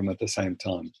COVID-19 problem at the same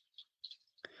time.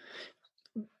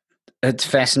 It's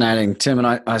fascinating, Tim.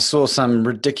 And I saw some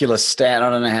ridiculous stat. I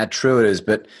don't know how true it is,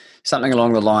 but something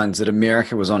along the lines that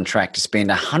America was on track to spend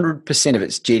 100% of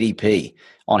its GDP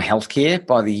on healthcare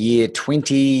by the year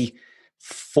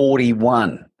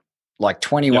 2041, like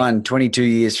 22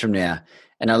 years from now.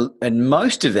 And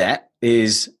most of that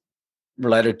is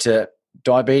related to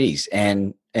diabetes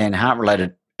and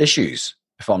heart-related issues,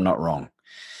 if I'm not wrong.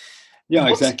 Yeah,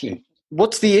 exactly.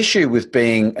 What's the issue with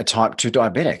being a type 2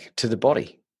 diabetic to the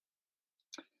body?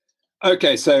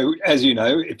 Okay, so as you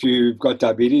know, if you've got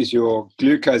diabetes, your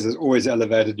glucose is always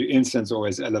elevated, your insulin's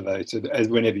always elevated as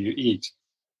whenever you eat.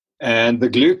 And the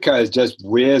glucose just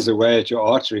wears away at your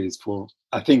arteries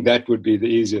I think that would be the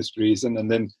easiest reason. And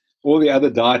then all the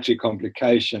other dietary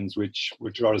complications which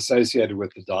are associated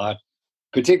with the diet,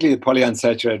 particularly the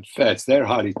polyunsaturated fats, they're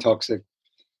highly toxic.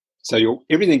 So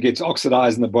everything gets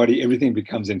oxidized in the body, everything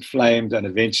becomes inflamed, and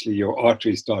eventually your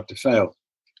arteries start to fail.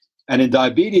 And in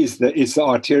diabetes, it's the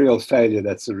arterial failure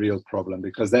that's the real problem,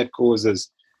 because that causes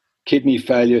kidney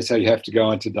failure, so you have to go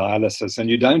onto dialysis. And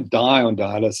you don't die on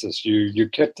dialysis, you're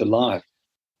kept alive.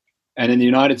 And in the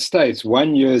United States,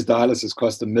 1 year's dialysis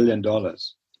costs $1 million.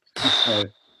 So,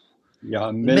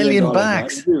 $1 million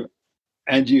bucks.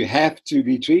 And you have to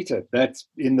be treated. That's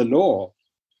in the law.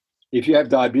 If you have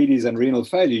diabetes and renal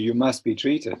failure, you must be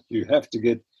treated. You have to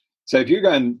get. So if you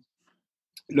go and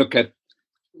look at,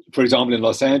 for example, in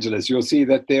Los Angeles, you'll see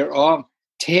that there are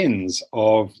tens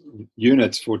of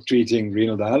units for treating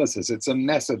renal dialysis. It's a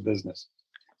massive business.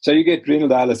 So you get renal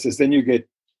dialysis, then you get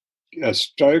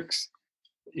strokes,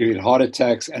 you get heart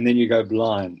attacks, and then you go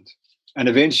blind. And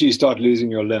eventually you start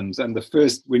losing your limbs. And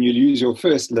when you lose your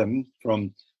first limb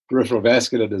from peripheral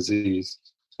vascular disease,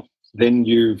 then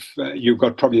you've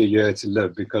got probably a year to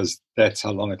live, because that's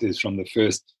how long it is from the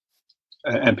first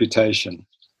amputation.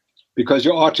 Because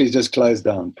your arteries just close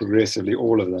down progressively,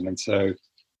 all of them. And so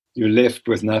you're left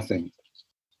with nothing.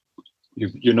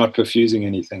 You're not perfusing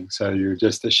anything. So you're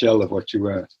just a shell of what you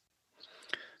were.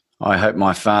 I hope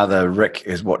my father, Rick,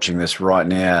 is watching this right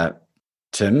now,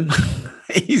 Tim.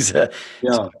 He's a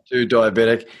type 2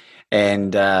 diabetic.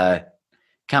 And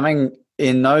coming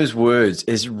in those words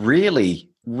is really,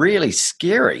 really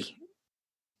scary.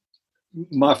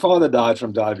 My father died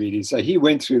from diabetes. So he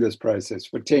went through this process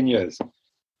for 10 years.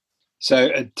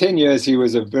 So at 10 years, he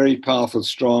was a very powerful,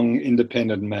 strong,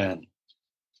 independent man.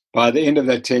 By the end of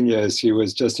that 10 years, he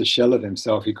was just a shell of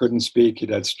himself. He couldn't speak.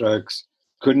 He'd had strokes,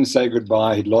 couldn't say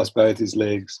goodbye. He'd lost both his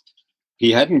legs.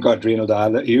 He hadn't got renal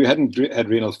dialysis. He hadn't had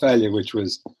renal failure, which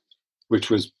was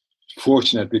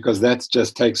fortunate, because that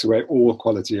just takes away all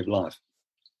quality of life.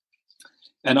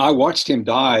 And I watched him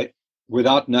die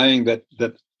without knowing that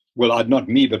not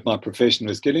me, but my profession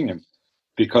was killing him,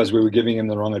 because we were giving him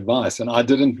the wrong advice. And I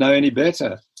didn't know any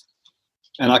better.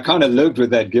 And I kind of lived with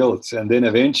that guilt. And then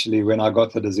eventually, when I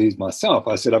got the disease myself,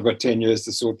 I said, I've got 10 years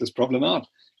to sort this problem out,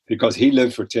 because he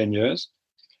lived for 10 years.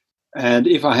 And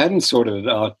if I hadn't sorted it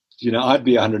out, I'd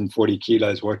be 140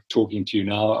 kilos talking to you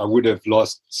now. I would have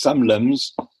lost some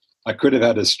limbs. I could have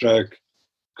had a stroke,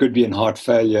 could be in heart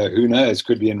failure. Who knows?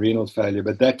 Could be in renal failure.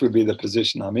 But that would be the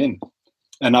position I'm in.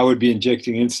 And I would be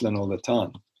injecting insulin all the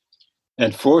time.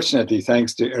 And fortunately,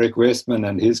 thanks to Eric Westman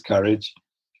and his courage,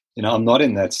 I'm not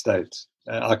in that state.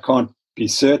 I can't be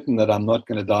certain that I'm not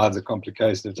going to die of the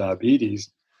complication of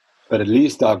diabetes, but at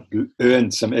least I've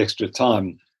earned some extra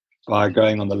time by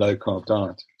going on the low-carb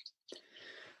diet.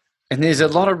 And there's a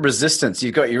lot of resistance.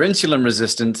 You've got your insulin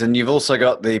resistance, and you've also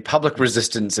got the public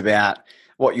resistance about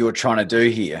what you were trying to do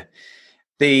here.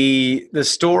 The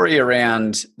story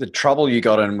around the trouble you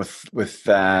got in with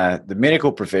the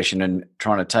medical profession and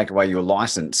trying to take away your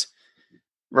license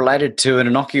related to an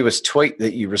innocuous tweet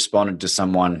that you responded to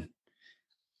someone.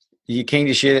 Are you keen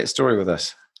to share that story with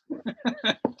us?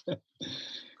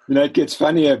 it gets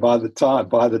funnier by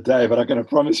the day, but I can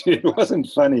promise you it wasn't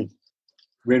funny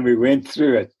when we went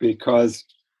through it, because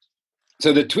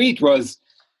so the tweet was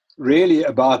really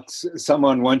about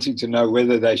someone wanting to know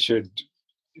whether they should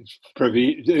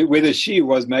whether she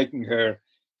was making her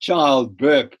child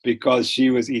burp because she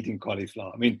was eating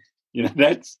cauliflower. I mean,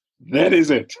 that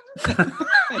is it.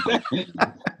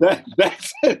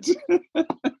 That's it.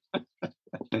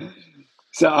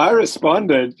 So I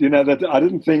responded, that I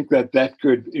didn't think that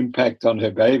could impact on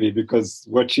her baby, because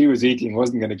what she was eating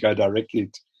wasn't going to go directly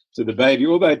to the baby,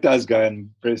 although it does go in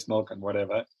breast milk and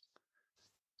whatever.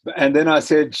 And then I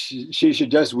said she should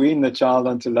just wean the child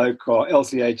onto low-carb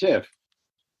LCHF.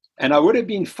 And I would have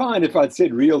been fine if I'd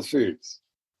said real foods.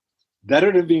 That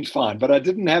would have been fine, but I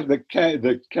didn't have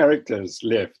the characters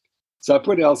left. So I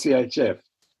put LCHF.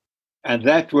 And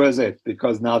that was it,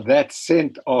 because now that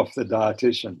sent off the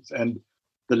dietitians. And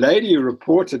the lady who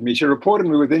reported me, she reported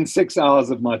me within 6 hours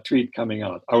of my tweet coming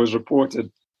out. I was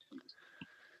reported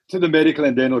to the Medical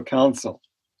and Dental Council.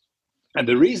 And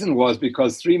the reason was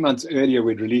because 3 months earlier,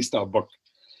 we'd released our book.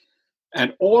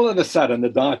 And all of a sudden, the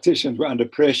dietitians were under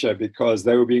pressure because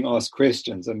they were being asked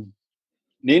questions. And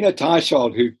Nina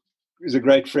Teicholz, who is a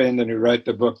great friend and who wrote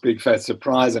the book Big Fat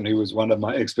Surprise, and who was one of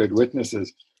my expert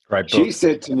witnesses, she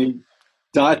said to me,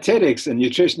 dietetics and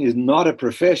nutrition is not a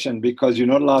profession because you're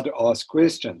not allowed to ask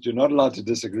questions. You're not allowed to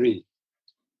disagree.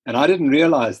 And I didn't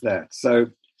realize that.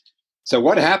 So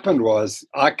what happened was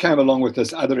I came along with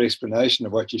this other explanation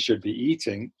of what you should be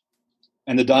eating.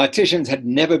 And the dietitians had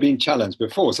never been challenged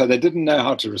before, so they didn't know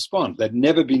how to respond. They'd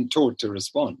never been taught to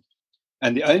respond.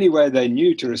 And the only way they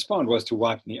knew to respond was to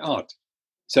wipe me out.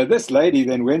 So this lady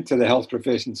then went to the Health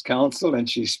Professions Council, and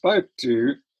she spoke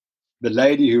to the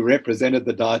lady who represented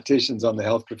the dietitians on the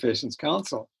Health Professions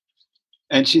Council.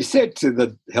 And she said to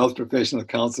the Health Professional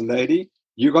Council lady,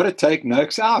 you got to take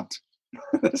Noakes out.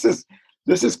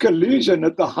 This is collusion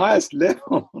at the highest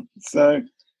level.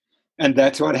 And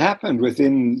that's what happened.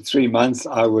 Within 3 months,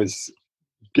 I was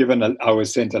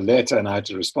sent a letter and I had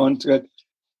to respond to it.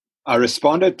 I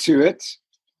responded to it,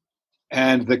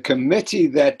 and the committee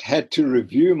that had to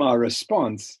review my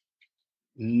response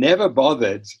never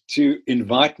bothered to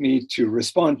invite me to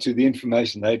respond to the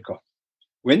information they'd got.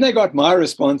 When they got my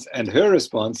response and her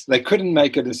response, they couldn't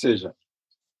make a decision.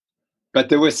 But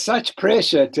there was such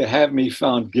pressure to have me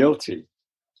found guilty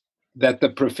that the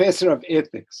professor of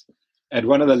ethics at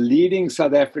one of the leading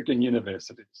South African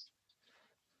universities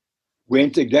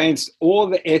went against all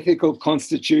the ethical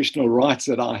constitutional rights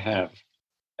that I have.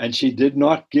 And she did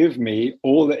not give me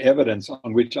all the evidence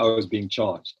on which I was being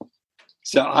charged.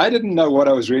 So I didn't know what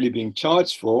I was really being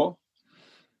charged for.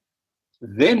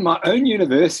 Then my own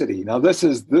university, now this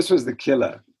was the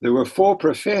killer. There were 4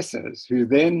 professors who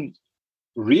then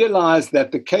realized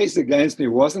that the case against me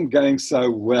wasn't going so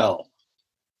well.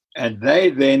 And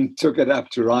they then took it up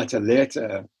to write a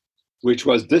letter, which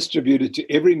was distributed to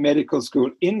every medical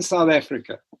school in South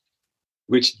Africa,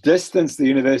 which distanced the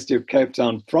University of Cape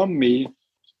Town from me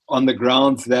on the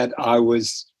grounds that I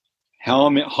was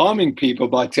harming people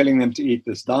by telling them to eat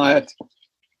this diet,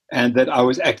 and that I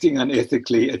was acting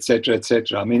unethically, etc.,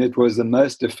 etc. I mean, it was the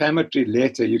most defamatory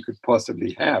letter you could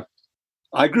possibly have.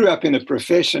 I grew up in a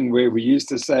profession where we used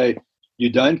to say, you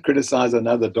don't criticize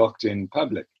another doctor in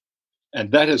public.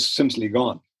 And that has simply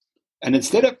gone. And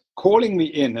instead of calling me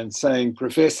in and saying,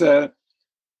 Professor,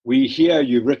 we hear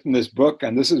you've written this book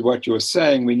and this is what you're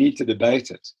saying, we need to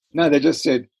debate it. No, they just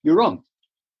said, you're wrong.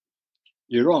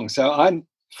 You're wrong. So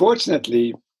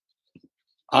fortunately,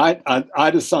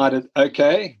 I decided,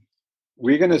 okay,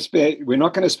 we're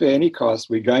not going to spare any cost.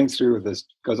 We're going through with this,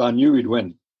 because I knew we'd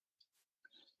win,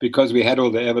 because we had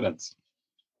all the evidence.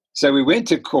 So we went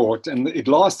to court, and it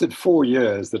lasted 4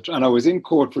 years. And I was in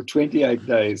court for 28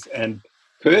 days. And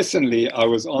personally, I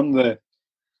was on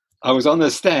the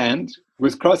stand,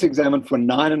 was cross-examined for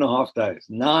 9.5 days.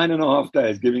 9.5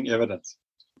 days giving evidence,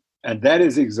 and that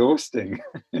is exhausting.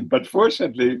 But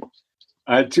fortunately,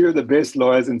 I had 2 of the best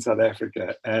lawyers in South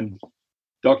Africa, and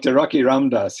Dr. Rocky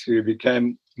Ramdas, who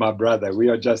became my brother. We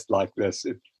are just like this.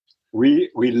 We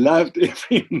loved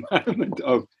every moment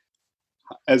of.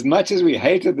 As much as we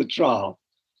hated the trial,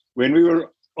 when we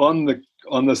were on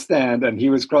the stand and he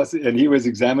was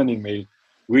examining me,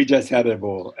 we just had a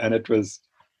ball. And it was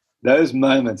those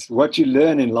moments. What you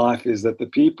learn in life is that the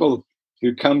people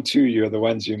who come to you are the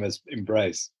ones you must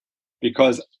embrace,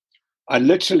 because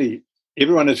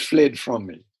everyone had fled from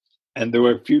me, and there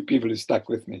were a few people who stuck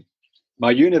with me.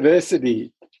 My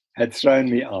university had thrown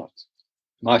me out.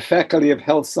 My faculty of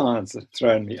health science had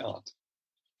thrown me out.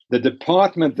 The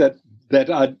department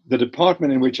the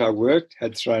department in which I worked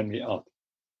had thrown me out.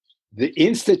 the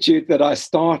institute that I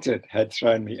started had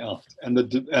thrown me out, and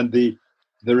the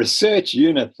research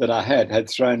unit that I had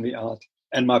thrown me out,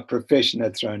 and my profession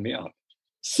had thrown me out.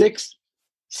 Six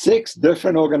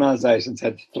different organizations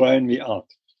had thrown me out.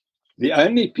 The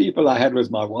only people I had was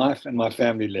my wife and my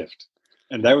family left,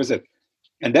 and that was it.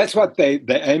 And that's what they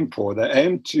aim for. They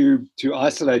aim to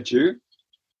isolate you,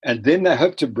 and then they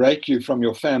hope to break you from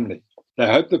your family. They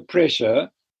hope the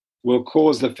pressure will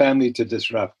cause the family to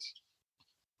disrupt.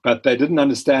 But they didn't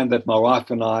understand that my wife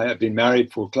and I have been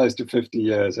married for close to 50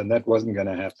 years, and that wasn't going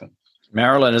to happen.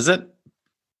 Marilyn, is it?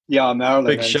 Yeah,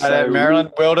 Marilyn. Big shout out,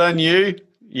 Marilyn. Well done, you.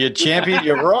 You're champion.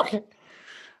 You're rock.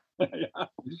 Yeah.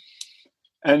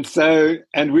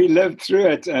 And we lived through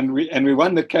it, and we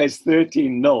won the case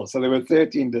 13-0. So there were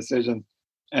 13 decisions,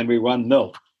 and we won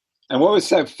 0. And what was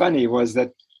so funny was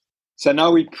that, so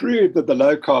now we proved that the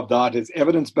low-carb diet is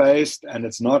evidence-based, and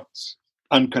it's not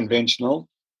unconventional,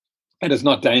 and it's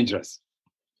not dangerous.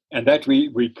 And that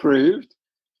we proved.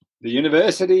 The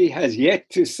university has yet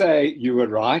to say, you were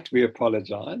right, we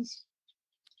apologize.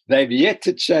 They've yet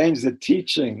to change the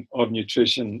teaching of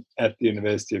nutrition at the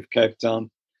University of Cape Town.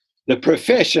 The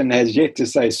profession has yet to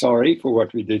say sorry for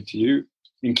what we did to you,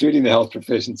 including the Health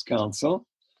Professions Council.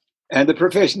 And the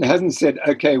profession hasn't said,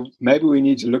 okay, maybe we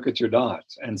need to look at your diet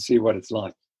and see what it's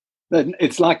like.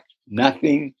 It's like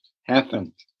nothing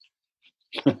happened.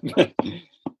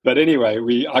 But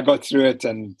anyway, I got through it,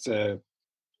 and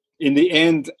in the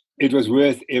end, it was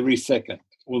worth every second.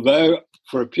 Although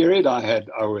for a period I had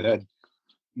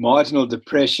marginal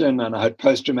depression and I had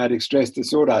post-traumatic stress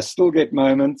disorder, I still get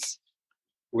moments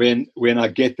when I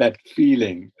get that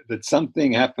feeling that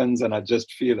something happens and I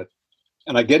just feel it.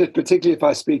 And I get it particularly if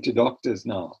I speak to doctors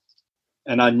now.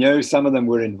 And I know some of them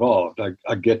were involved.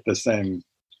 I get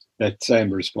that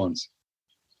same response.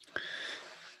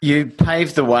 You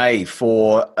paved the way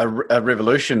for a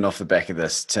revolution off the back of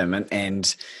this, Tim,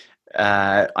 and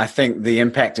I think the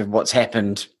impact of what's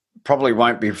happened probably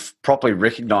won't be properly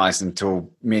recognised until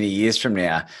many years from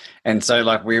now. And so,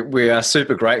 like, we are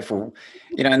super grateful,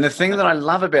 you know. And the thing that I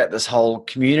love about this whole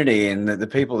community and the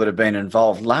people that have been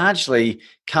involved largely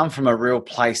come from a real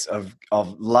place of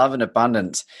love and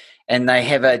abundance, and they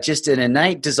have just an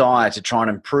innate desire to try and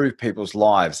improve people's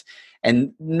lives.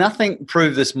 And nothing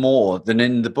proved this more than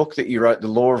in the book that you wrote, The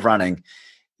Law of Running.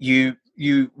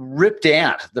 You ripped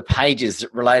out the pages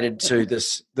that related to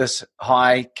this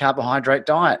high carbohydrate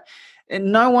diet.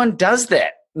 And no one does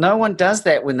that. No one does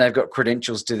that when they've got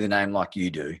credentials to their name like you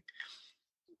do.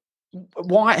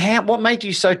 Why? What made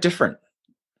you so different?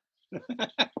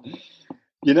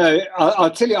 You know,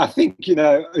 I'll tell you, I think, you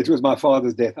know, it was my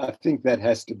father's death. I think that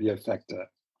has to be a factor.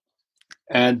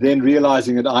 And then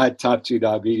realizing that I had type 2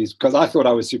 diabetes, because I thought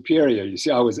I was superior. You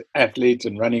see, I was an athlete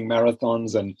and running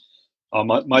marathons, and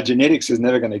my genetics is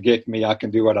never going to get me. I can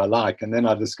do what I like. And then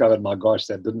I discovered, my gosh,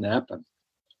 that didn't happen.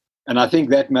 And I think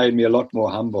that made me a lot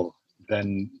more humble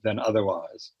than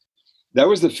otherwise. That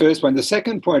was the first one. The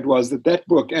second point was that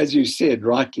book, as you said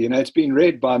rightly, you know, it's been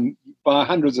read by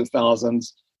hundreds of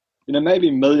thousands, you know,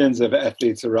 maybe millions of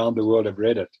athletes around the world have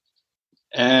read it.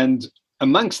 And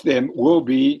amongst them will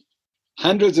be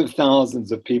hundreds of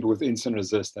thousands of people with insulin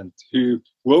resistance who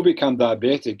will become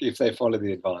diabetic if they follow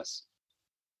the advice.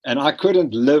 And I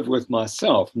couldn't live with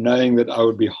myself knowing that I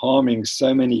would be harming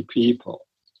so many people.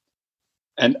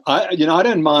 And I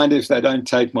don't mind if they don't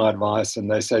take my advice and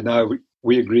they say, no,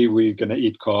 we agree, we're going to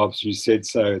eat carbs. You said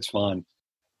so, it's fine.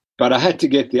 But I had to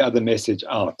get the other message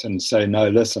out and say, no,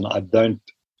 listen,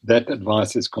 that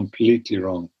advice is completely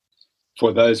wrong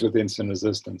for those with insulin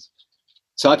resistance.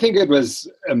 So I think it was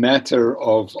a matter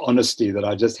of honesty that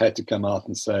I just had to come out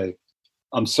and say,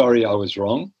 I'm sorry I was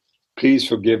wrong. Please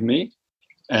forgive me,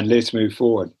 and let's move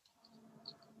forward.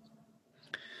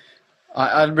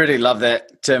 I really love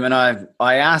that, Tim. And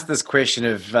I asked this question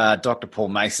of Dr. Paul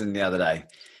Mason the other day.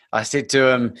 I said to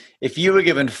him, if you were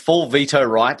given full veto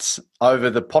rights over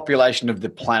the population of the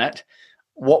planet,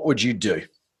 what would you do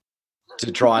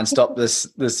to try and stop this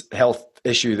health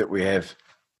issue that we have?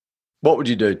 What would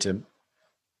you do, Tim?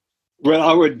 Well,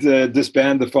 I would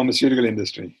disband the pharmaceutical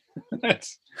industry.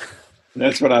 That's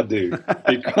what I'd do.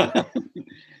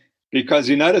 Because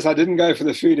you notice I didn't go for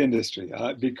the food industry,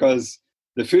 because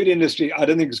the food industry, I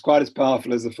don't think is quite as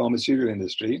powerful as the pharmaceutical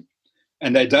industry,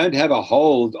 and they don't have a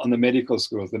hold on the medical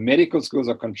schools. The medical schools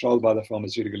are controlled by the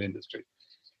pharmaceutical industry.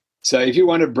 So if you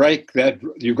want to break that,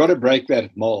 you've got to break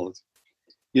that mold.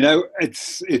 You know,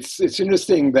 it's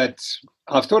interesting that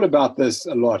I've thought about this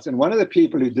a lot, and one of the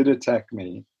people who did attack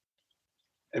me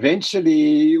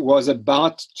eventually was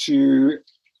about to,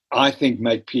 I think,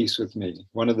 make peace with me,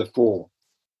 one of the four.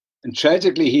 And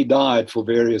tragically, he died for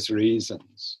various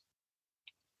reasons.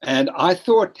 And I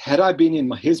thought, had I been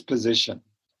in his position,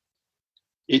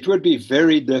 it would be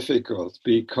very difficult,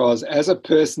 because as a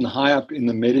person high up in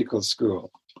the medical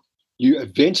school, you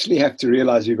eventually have to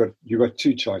realize you've got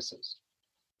two choices.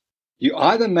 You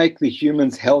either make the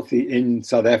humans healthy in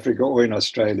South Africa or in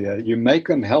Australia. You make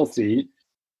them healthy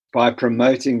by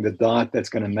promoting the diet that's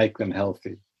going to make them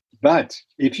healthy. But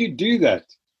if you do that,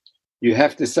 you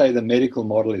have to say the medical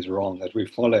model is wrong that we're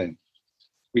following.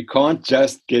 We can't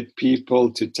just get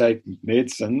people to take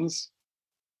medicines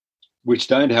which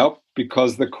don't help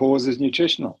because the cause is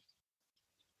nutritional.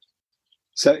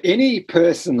 So any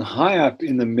person high up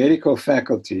in the medical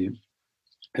faculty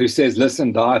who says,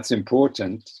 listen, diet's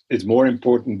important, is more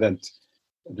important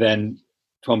than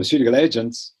pharmaceutical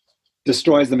agents,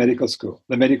 destroys the medical school.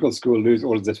 The medical school loses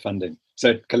all of its funding,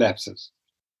 so it collapses.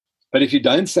 But if you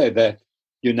don't say that,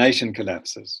 your nation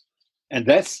collapses. And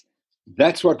that's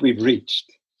what we've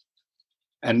reached.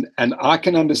 And I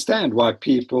can understand why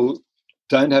people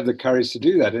don't have the courage to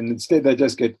do that. And instead, they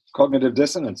just get cognitive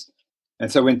dissonance.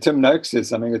 And so when Tim Noakes says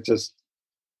something, it just,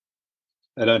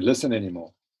 they don't listen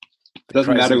anymore. It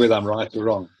doesn't matter whether I'm right or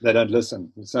wrong. They don't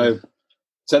listen. So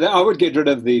I would get rid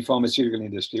of the pharmaceutical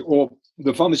industry, or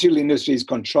the pharmaceutical industry's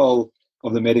control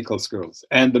of the medical schools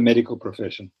and the medical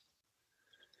profession.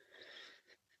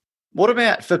 What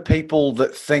about for people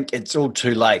that think it's all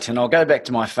too late? And I'll go back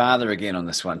to my father again on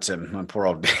this one, Tim. My poor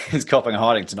old is coughing and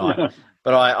hiding tonight.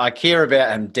 But I care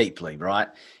about him deeply, right?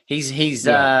 He's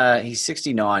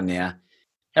 69 now.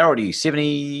 How old are you?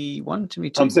 71?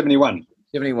 I'm 71.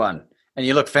 71. And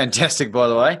you look fantastic, by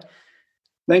the way.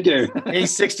 Thank you.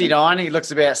 He's 69. He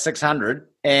looks about 600.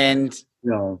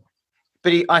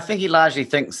 But I think he largely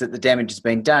thinks that the damage has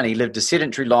been done. He lived a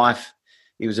sedentary life.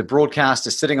 He was a broadcaster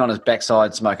sitting on his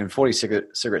backside smoking 40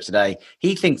 cigarettes a day.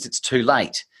 He thinks it's too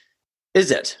late.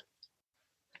 Is it?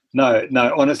 No,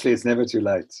 honestly, it's never too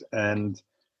late. And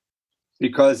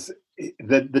because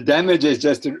the damage is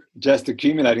just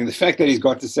accumulating. The fact that he's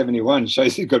got to 71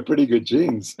 shows he's got pretty good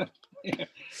genes.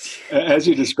 As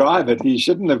you describe it, he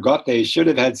shouldn't have got there. He should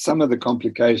have had some of the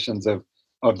complications of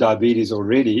diabetes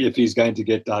already if he's going to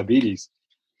get diabetes.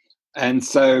 And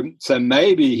so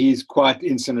maybe he's quite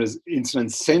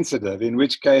insulin sensitive, in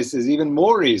which case there's even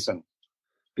more reason,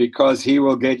 because he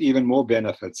will get even more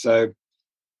benefits. So,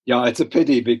 yeah, it's a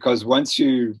pity, because once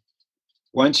you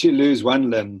lose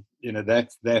one limb,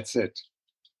 that's it.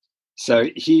 So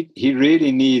he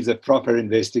really needs a proper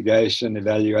investigation,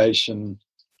 evaluation,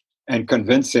 and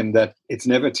convince him that it's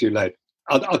never too late.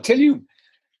 I'll tell you,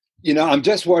 I'm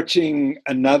just watching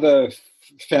another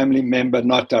family member,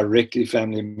 not directly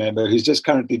family member, who's just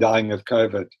currently dying of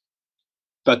COVID.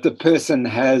 But the person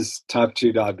has type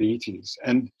 2 diabetes.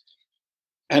 And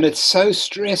it's so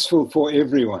stressful for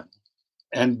everyone.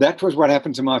 And that was what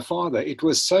happened to my father. It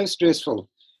was so stressful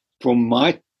for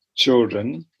my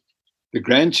children, the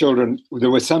grandchildren.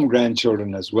 There were some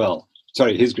grandchildren as well.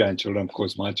 Sorry, his grandchildren, of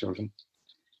course, my children.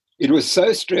 It was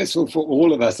so stressful for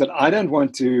all of us that I don't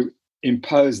want to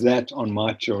impose that on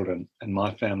my children and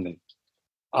my family.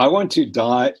 I want to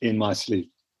die in my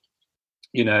sleep,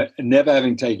 never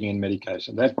having taken in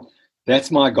medication.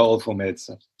 That's my goal for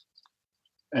medicine.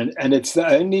 And it's the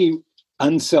only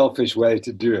unselfish way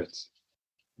to do it.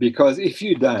 Because if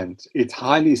you don't, it's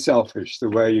highly selfish the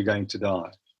way you're going to die.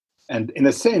 And in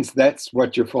a sense, that's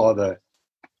what your father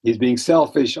is, being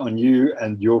selfish on you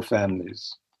and your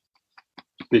families,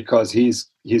 because he's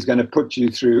going to put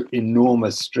you through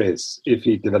enormous stress if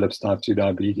he develops type 2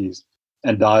 diabetes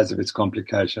and dies of its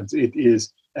complications. It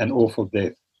is an awful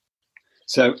death.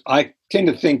 So I tend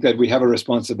to think that we have a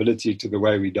responsibility to the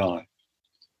way we die.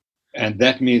 And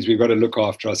that means we've got to look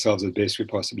after ourselves as best we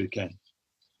possibly can.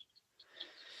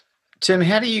 Tim,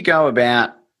 how do you go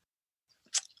about,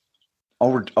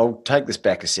 I'll take this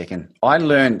back a second. I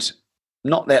learned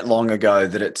not that long ago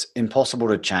that it's impossible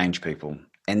to change people,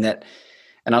 and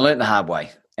I learned the hard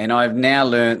way. And I've now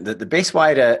learned that the best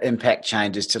way to impact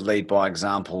change is to lead by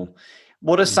example.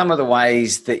 What are some of the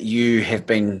ways that you have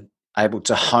been able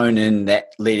to hone in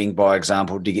that leading by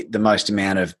example to get the most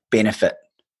amount of benefit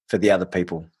for the other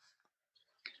people?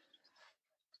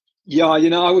 Yeah,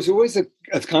 I was always a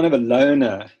kind of a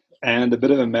loner and a bit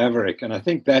of a maverick. And I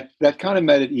think that kind of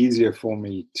made it easier for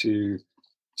me to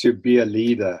be a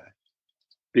leader,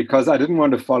 because I didn't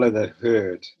want to follow the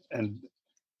herd. And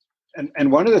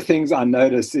one of the things I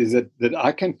noticed is that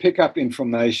I can pick up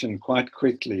information quite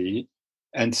quickly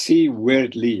and see where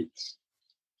it leads.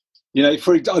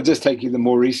 I'll just take you the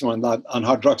more recent one on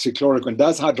hydroxychloroquine.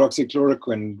 Does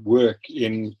hydroxychloroquine work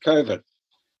in COVID?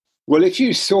 Well, if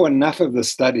you saw enough of the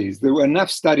studies, there were enough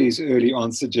studies early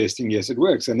on suggesting, yes, it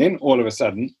works. And then all of a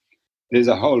sudden, there's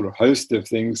a whole host of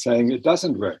things saying it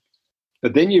doesn't work.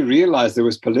 But then you realize there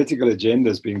was political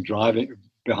agendas being driving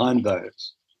behind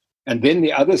those. And then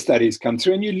the other studies come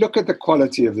through, and you look at the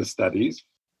quality of the studies,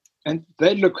 and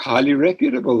they look highly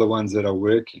reputable, the ones that are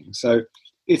working. So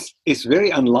it's very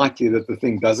unlikely that the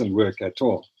thing doesn't work at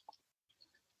all.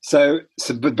 But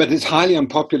it's highly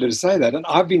unpopular to say that. And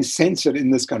I've been censored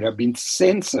in this country. I've been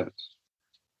censored.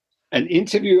 An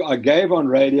interview I gave on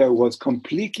radio was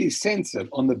completely censored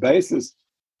on the basis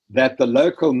that the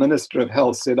local Minister of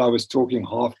Health said I was talking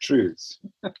half-truths.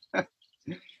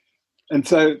 And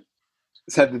so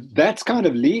that's kind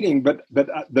of leading. But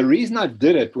the reason I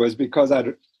did it was because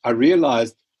I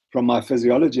realized from my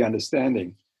physiology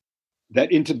understanding that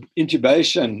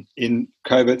intubation in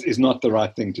COVID is not the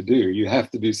right thing to do. You have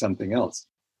to do something else.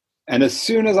 And as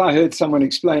soon as I heard someone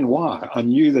explain why, I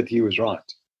knew that he was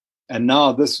right. And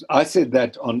now I said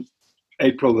that on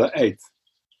April the 8th,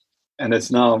 and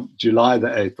it's now July the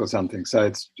 8th or something. So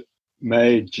it's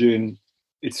May, June.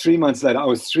 It's 3 months later. I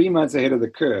was 3 months ahead of the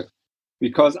curve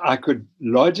because I could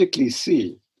logically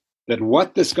see that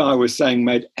what this guy was saying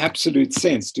made absolute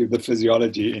sense to the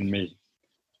physiology in me.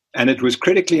 And it was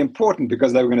critically important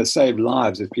because they were going to save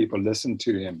lives if people listened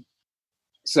to him.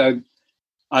 So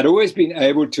I'd always been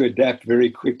able to adapt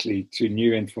very quickly to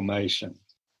new information.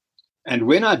 And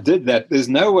when I did that, there's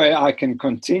no way I can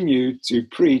continue to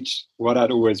preach what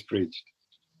I'd always preached.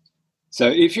 So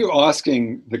if you're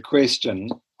asking the question,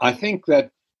 I think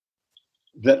that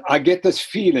I get this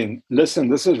feeling, listen,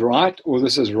 this is right or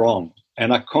this is wrong.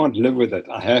 And I can't live with it.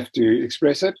 I have to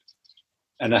express it.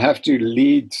 And I have to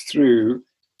lead through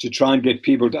to try and get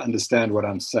people to understand what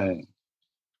I'm saying.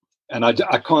 And I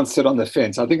can't sit on the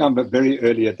fence. I think I'm a very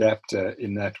early adapter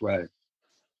in that way.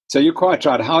 So you're quite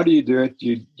right. How do you do it?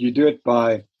 You do it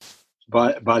by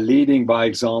leading by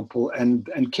example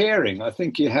and caring. I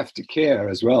think you have to care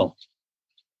as well,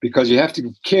 because you have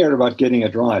to care about getting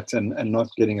it right and not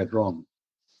getting it wrong.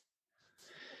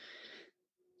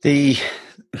 I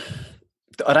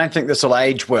don't think this will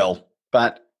age well,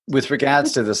 but with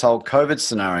regards to this whole COVID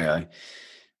scenario,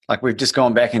 like we've just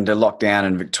gone back into lockdown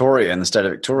in Victoria, in the state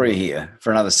of Victoria here,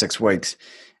 for another 6 weeks.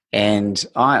 And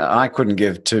I couldn't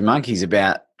give two monkeys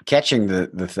about catching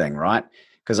the thing, right?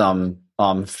 Because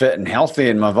I'm fit and healthy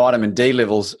and my vitamin D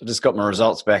levels, I just got my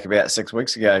results back about 6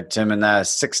 weeks ago, Tim, and they're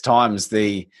 6 times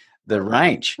the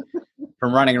range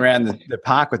from running around the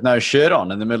park with no shirt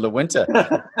on in the middle of winter.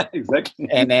 Exactly.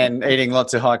 And then eating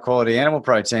lots of high quality animal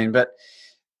protein. But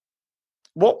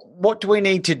what do we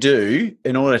need to do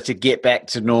in order to get back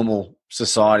to normal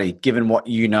society, given what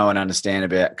you know and understand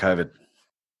about COVID?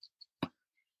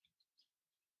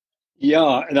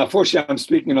 Yeah, and unfortunately, I'm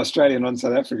speaking in Australia, not in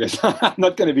South Africa. So I'm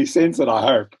not going to be censored, I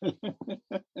hope.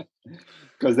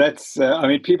 Because that's,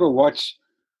 people watch,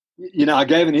 I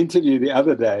gave an interview the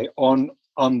other day on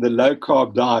the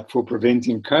low-carb diet for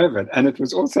preventing COVID, and it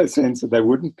was also censored. They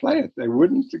wouldn't play it. They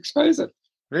wouldn't expose it.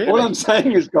 Really? All I'm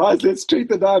saying is, guys, let's treat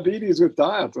the diabetes with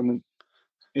diet. And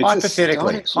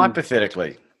it's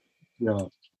hypothetically. Yeah.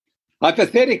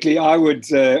 Hypothetically, I would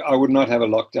not have a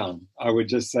lockdown. I would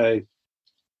just say,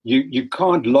 you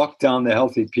can't lock down the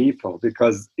healthy people,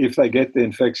 because if they get the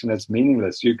infection, it's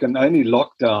meaningless. You can only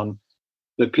lock down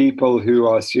the people who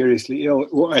are seriously ill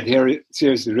or at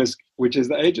serious risk, which is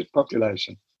the aged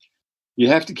population. You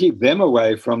have to keep them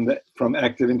away from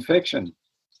active infection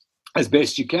as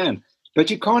best you can. But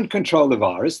you can't control the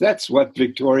virus. That's what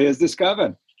Victoria has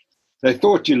discovered. They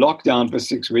thought you locked down for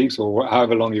 6 weeks or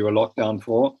however long you were locked down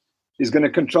for is going to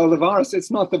control the virus.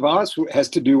 It's not. The virus has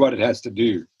to do what it has to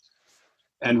do.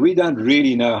 And we don't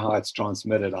really know how it's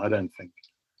transmitted, I don't think.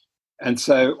 And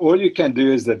so all you can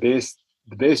do is the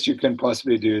best you can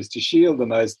possibly do is to shield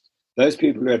those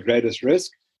people who are at greatest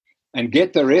risk and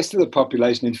get the rest of the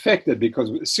population infected,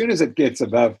 because as soon as it gets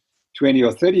above 20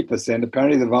 or 30%,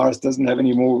 apparently the virus doesn't have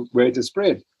any more way to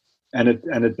spread, and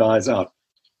it dies out.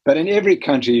 But in every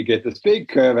country, you get this big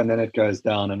curve, and then it goes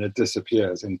down and it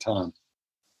disappears in time.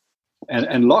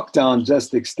 And lockdown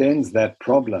just extends that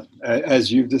problem,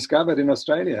 as you've discovered in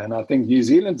Australia. And I think New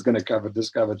Zealand's going to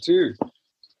discover too,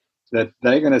 that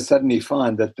they're going to suddenly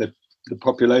find that the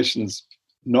population's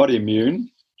not immune.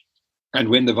 And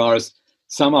when the virus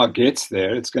somehow gets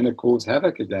there, it's going to cause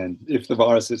havoc again, if the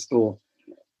virus is still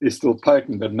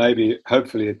potent, but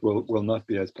hopefully it will not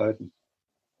be as potent.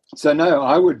 So no,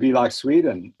 I would be like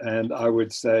Sweden, and I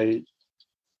would say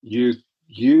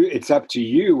it's up to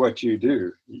you what you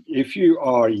do. If you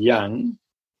are young,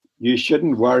 you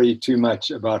shouldn't worry too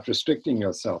much about restricting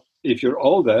yourself. If you're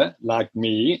older, like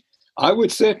me, I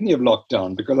would certainly have locked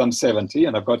down, because I'm 70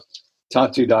 and I've got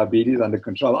type 2 diabetes under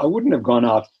control. I wouldn't have gone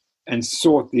out and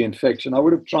sought the infection. I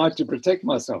would have tried to protect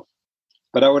myself,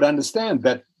 but I would understand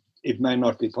that it may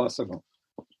not be possible.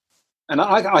 And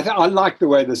I like the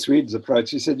way the Swedes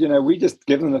approach. He said, we just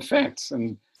give them the facts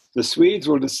and the Swedes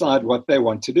will decide what they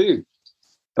want to do.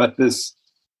 But this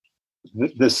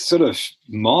sort of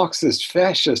Marxist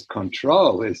fascist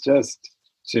control is just,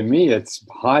 to me, it's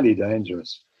highly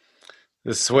dangerous.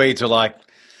 The Swedes were like,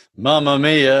 Mamma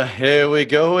mia, here we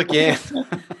go again.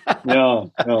 Yeah.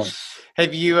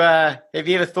 Have you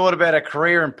ever thought about a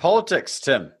career in politics,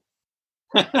 Tim,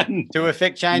 to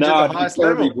affect change at the highest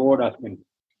level? I'd be terribly bored, I think.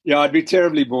 Yeah, I'd be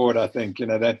terribly bored, I think.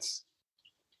 That's,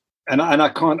 and I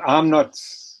can't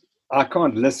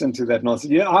listen to that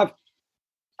nonsense.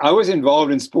 I was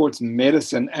involved in sports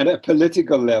medicine at a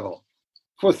political level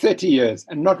for 30 years,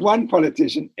 and not one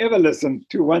politician ever listened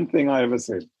to one thing I ever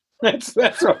said. That's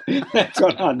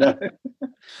what I know.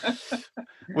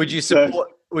 Would you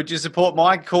support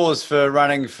my cause for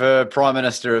running for Prime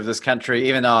Minister of this country,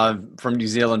 even though I'm from New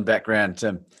Zealand background,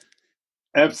 Tim?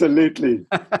 Absolutely.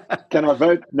 Can I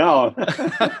vote? No.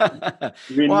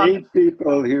 We need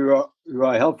people who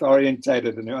are health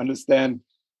orientated and who understand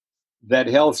that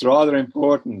health's rather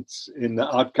important in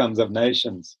the outcomes of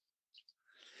nations.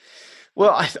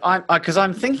 Well, because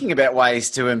I'm thinking about ways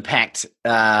to impact,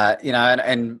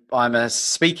 and I'm a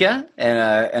speaker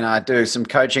and I do some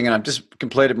coaching, and I've just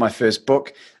completed my first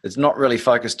book. It's not really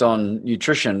focused on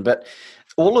nutrition, but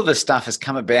all of this stuff has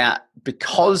come about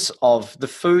because of the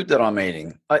food that I'm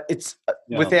eating. It's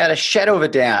without a shadow of a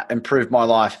doubt improved my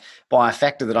life by a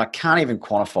factor that I can't even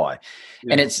quantify.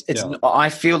 Yeah. And I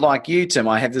feel like you, Tim,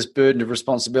 I have this burden of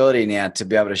responsibility now to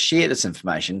be able to share this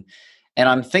information. And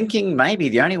I'm thinking maybe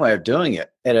the only way of doing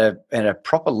it at a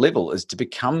proper level is to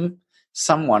become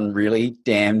someone really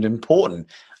damned important.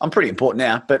 I'm pretty important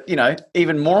now, but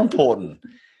even more important.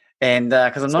 And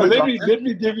because I'm not. So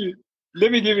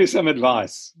let me give you some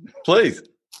advice. Please.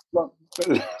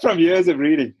 From years of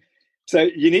reading. So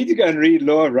you need to go and read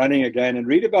Law of Running again and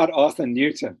read about Arthur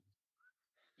Newton.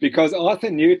 Because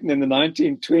Arthur Newton in the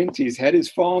 1920s had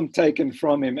his farm taken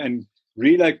from him and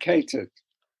relocated.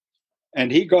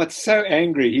 And he got so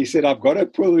angry, he said, I've got to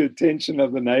pull the attention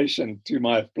of the nation to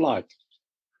my plight.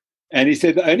 And he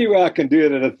said, the only way I can do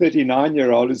it at a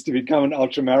 39-year-old is to become an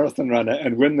ultramarathon runner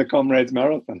and win the Comrades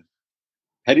Marathon.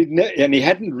 And he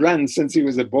hadn't run since he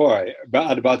was a boy,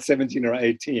 about 17 or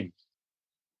 18.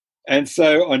 And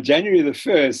so on January the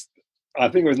 1st, I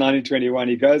think it was 1921,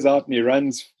 he goes out and he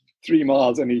runs 3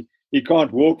 miles and he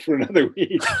can't walk for another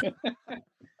week.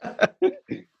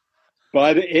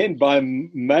 By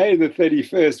May the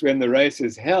 31st, when the race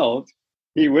is held,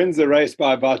 he wins the race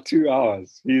by about 2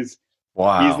 hours. He's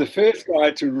the first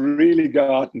guy to really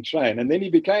go out and train. And then he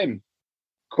became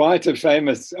quite a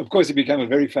famous, of course, he became a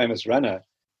very famous runner,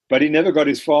 but he never got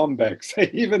his farm back. So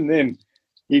even then,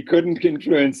 he couldn't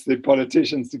influence the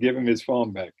politicians to give him his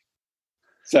farm back.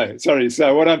 So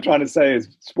what I'm trying to say is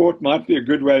sport might be a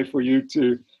good way for you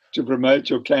to promote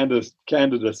your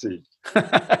candidacy.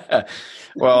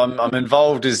 Well, I'm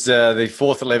involved as the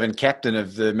 4th 11 captain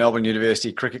of the Melbourne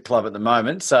University Cricket Club at the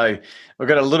moment, so we've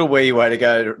got a little wee way to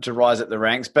go to rise up the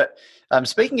ranks. But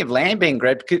speaking of land being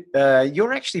grabbed,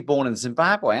 you're actually born in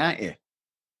Zimbabwe, aren't you?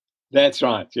 That's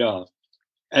right, yeah.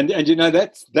 And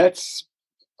that's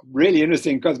really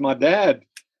interesting because my dad,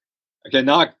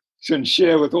 now I can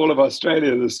share with all of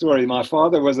Australia the story. My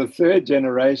father was a 3rd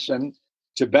generation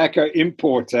tobacco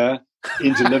importer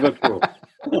into Liverpool.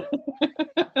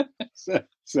 So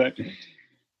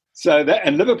that,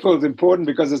 and Liverpool is important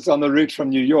because it's on the route from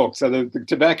New York. So the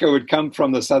tobacco would come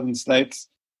from the southern states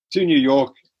to New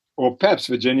York or perhaps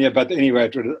Virginia, but anyway,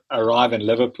 it would arrive in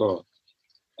Liverpool.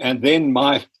 And then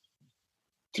my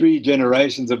 3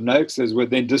 generations of Noakses would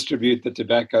then distribute the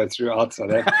tobacco throughout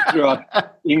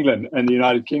England and the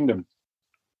United Kingdom.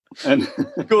 And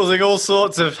causing all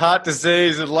sorts of heart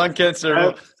disease and lung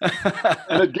cancer.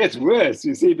 And it gets worse,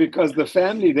 you see, because the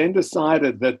family then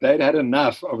decided that they'd had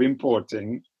enough of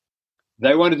importing.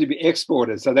 They wanted to be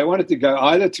exporters. So they wanted to go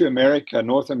either to America,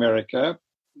 North America,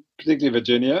 particularly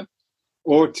Virginia,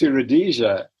 or to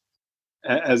Rhodesia,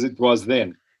 as it was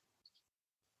then.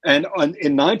 And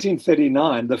in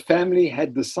 1939, the family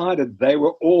had decided they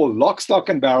were all lock, stock,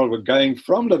 and barrel were going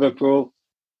from Liverpool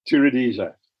to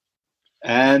Rhodesia.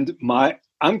 And my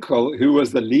uncle, who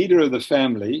was the leader of the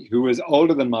family, who was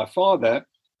older than my father,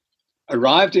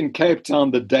 arrived in Cape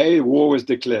Town the day war was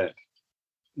declared,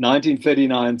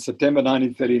 1939, September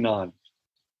 1939.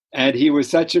 And he was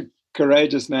such a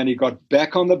courageous man. He got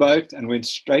back on the boat and went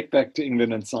straight back to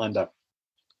England and signed up.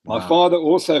 Wow. My father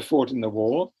also fought in the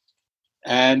war.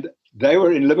 And they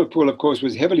were in Liverpool, of course,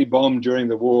 was heavily bombed during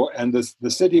the war. And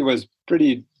the city was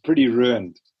pretty pretty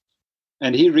ruined.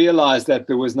 And he realized that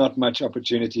there was not much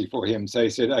opportunity for him. So he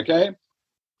said, okay,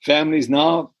 families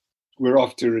now, we're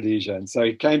off to Rhodesia. And so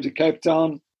he came to Cape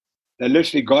Town. They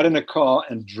literally got in a car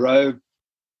and drove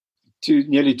to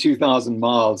nearly 2,000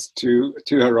 miles to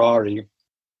Harare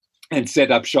and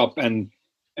set up shop and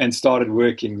started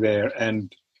working there.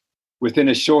 And within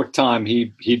a short time,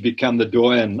 he'd become the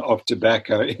doyen of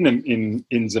tobacco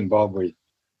in Zimbabwe.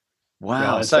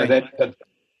 Wow. Yeah,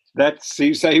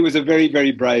 so he was a very,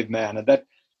 very brave man. And that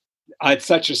I had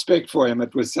such respect for him.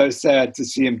 It was so sad to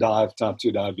see him die of type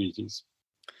 2 diabetes.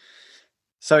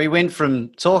 So he went from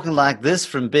talking like this,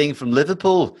 from being from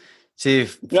Liverpool, to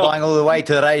flying all the way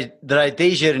to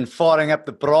Rhodesia and firing up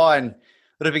the braai and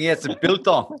ripping out some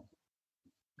biltong.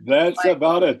 That's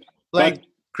about it. Playing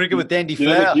cricket with Dandy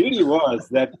Flower. The beauty was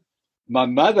that my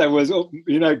mother was,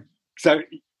 so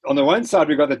on the one side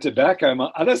we got the tobacco. My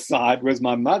other side was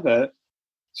my mother's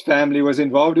family was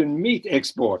involved in meat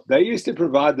export. They used to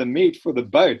provide the meat for the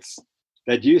boats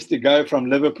that used to go from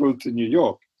Liverpool to New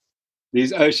York,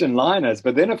 these ocean liners.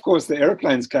 But then, of course, the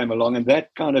airplanes came along and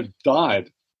that kind of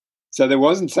died. So there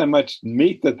wasn't so much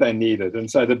meat that they needed.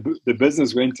 And so the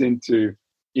business went into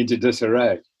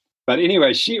disarray. But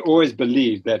anyway, she always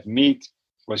believed that meat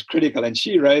was critical. And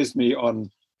she raised me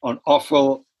on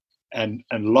offal and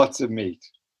lots of meat.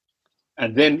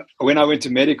 And then when I went to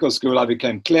medical school, I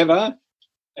became clever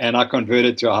and I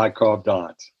converted to a high carb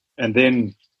diet. And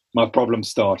then my problem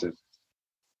started.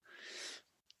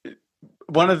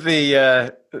 One of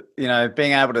the,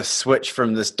 being able to switch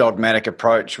from this dogmatic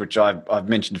approach, which I've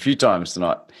mentioned a few times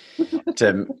tonight,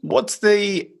 Tim, what's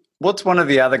one of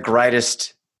the other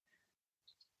greatest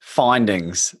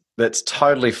findings that's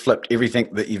totally flipped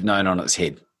everything that you've known on its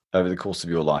head over the course of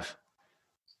your life?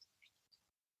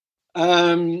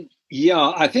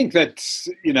 Yeah, I think that,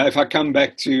 if I come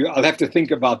back to, I'll have to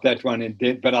think about that one,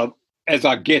 but as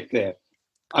I get there,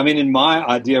 I mean, in my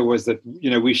idea was that,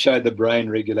 we showed the brain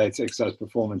regulates exercise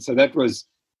performance. So that was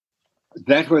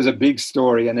a big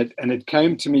story. And it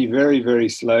came to me very, very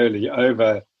slowly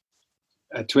over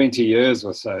 20 years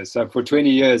or so. So for 20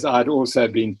 years, I'd also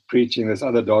been preaching this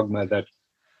other dogma that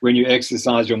when you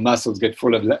exercise, your muscles get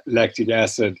full of lactic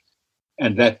acid,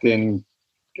 and that then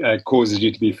causes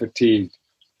you to be fatigued.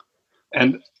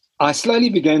 And I slowly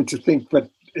began to think, but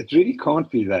it really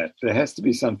can't be that. There has to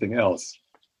be something else.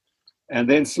 And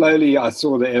then slowly I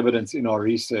saw the evidence in our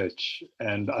research,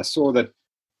 and I saw that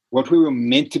what we were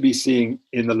meant to be seeing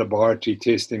in the laboratory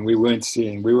testing, we weren't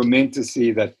seeing. We were meant to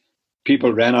see that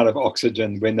people ran out of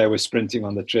oxygen when they were sprinting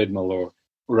on the treadmill or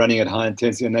running at high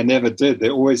intensity, and they never did. They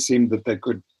always seemed that they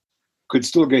could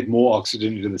still get more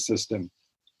oxygen into the system.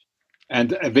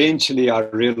 And eventually I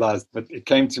realized, but it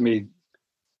came to me,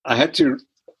 I had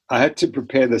to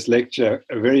prepare this lecture,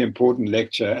 a very important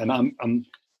lecture, and I'm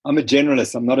a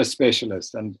generalist, I'm not a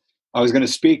specialist. And I was going to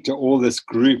speak to all this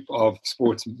group of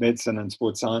sports medicine and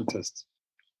sports scientists.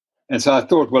 And so I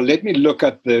thought, well, let me look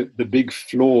at the big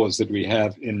flaws that we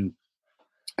have in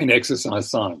exercise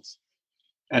science.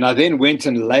 And I then went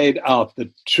and laid out the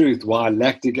truth why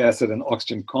lactic acid and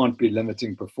oxygen can't be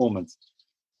limiting performance.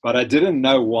 But I didn't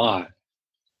know why.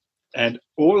 And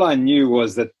all I knew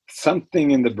was that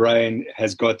something in the brain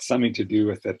has got something to do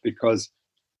with it, because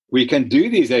we can do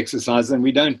these exercises and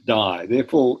we don't die.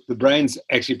 Therefore, the brain's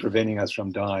actually preventing us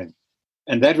from dying.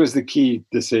 And that was the key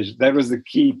decision. That was the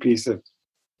key piece of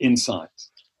insight,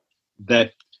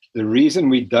 that the reason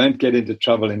we don't get into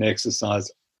trouble in exercise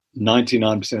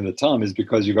 99% of the time is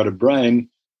because you've got a brain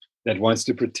that wants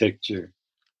to protect you.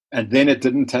 And then it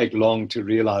didn't take long to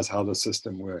realize how the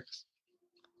system works.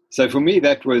 So for me,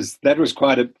 that was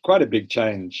quite a big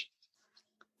change.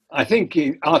 I think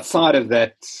outside of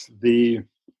that,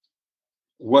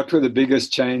 what were the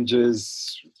biggest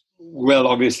changes? Well,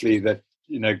 obviously that,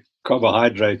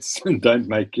 carbohydrates don't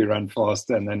make you run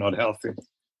faster and they're not healthy.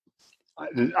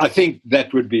 I think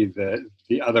that would be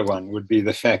the other one, would be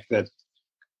the fact that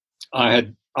I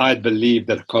had believed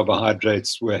that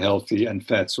carbohydrates were healthy and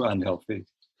fats were unhealthy.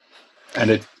 And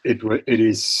it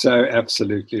is so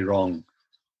absolutely wrong.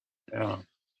 Yeah.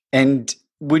 And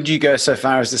would you go so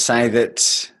far as to say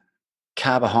that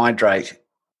carbohydrate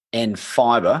and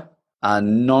fiber are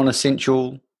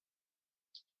non-essential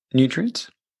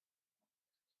nutrients?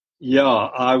 Yeah,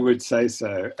 I would say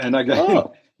so. And again,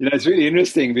 it's really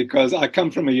interesting because I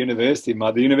come from a university.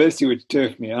 The university which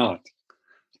turfed me out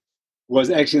was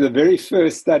actually the very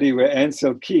first study where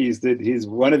Ansel Keys did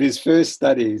one of his first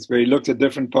studies, where he looked at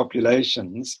different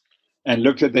populations and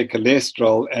looked at their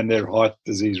cholesterol and their heart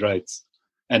disease rates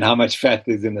and how much fat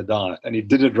is in the diet. And he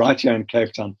did it right here in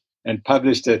Cape Town and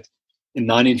published it in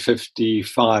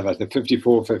 1955, I think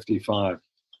 54, 55.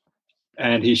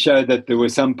 And he showed that there were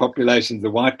some populations, the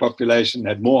white population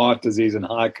had more heart disease and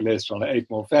higher cholesterol and ate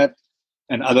more fat,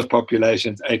 and other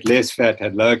populations ate less fat,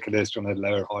 had lower cholesterol, had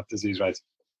lower heart disease rates.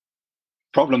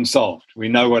 Problem solved. We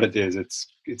know what it is.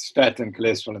 It's fat and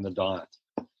cholesterol in the diet.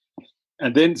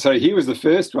 And then, so he was the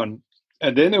first one.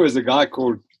 And then there was a guy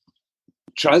called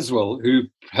Truswell who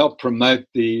helped promote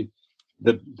the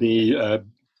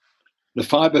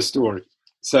fiber story.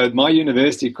 So my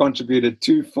university contributed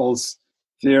 2 false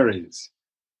theories.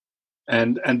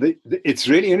 And it's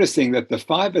really interesting that the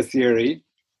fiber theory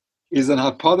is an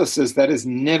hypothesis that has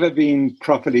never been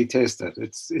properly tested.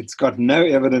 It's got no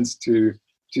evidence to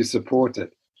support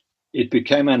it. It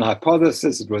became an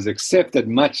hypothesis. It was accepted,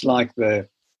 much like the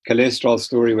cholesterol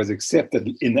story was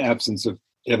accepted in the absence of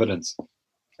evidence.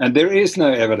 And there is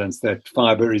no evidence that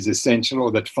fiber is essential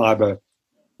or that fiber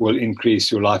will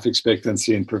increase your life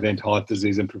expectancy and prevent heart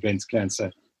disease and prevents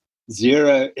cancer.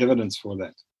 Zero evidence for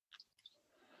that.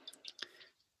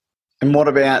 And what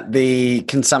about the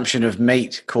consumption of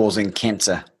meat causing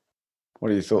cancer?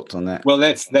 What are your thoughts on that? Well,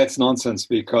 that's nonsense,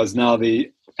 because now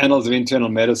the Annals of Internal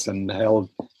Medicine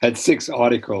had 6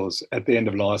 articles at the end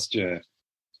of last year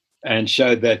and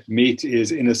showed that meat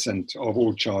is innocent of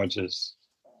all charges.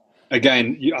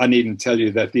 Again, I needn't tell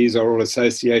you that these are all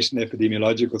association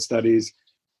epidemiological studies,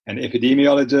 and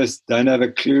epidemiologists don't have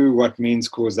a clue what means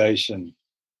causation.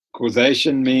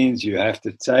 Causation means you have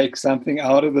to take something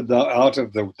out of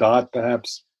the diet,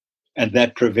 perhaps, and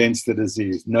that prevents the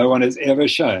disease. No one has ever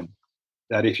shown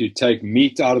that if you take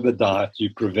meat out of the diet, you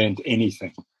prevent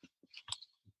anything.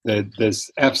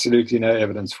 There's absolutely no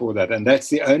evidence for that. And that's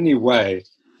the only way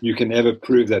you can ever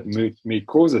prove that meat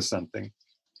causes something.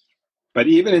 But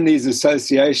even in these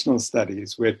associational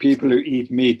studies where people who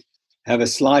eat meat have a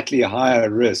slightly higher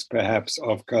risk, perhaps,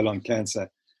 of colon cancer,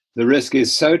 the risk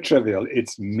is so trivial,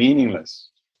 it's meaningless.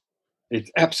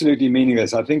 It's absolutely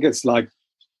meaningless. I think it's like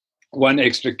 1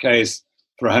 extra case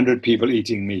for 100 people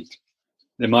eating meat.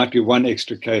 There might be 1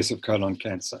 extra case of colon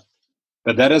cancer.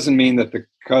 But that doesn't mean that the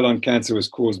colon cancer was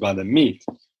caused by the meat.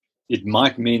 It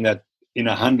might mean that in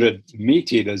 100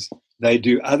 meat eaters, they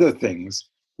do other things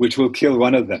which will kill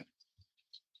one of them.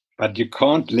 But you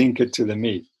can't link it to the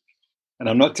meat. And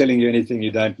I'm not telling you anything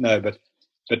you don't know, but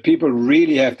people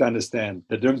really have to understand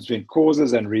the difference between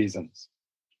causes and reasons.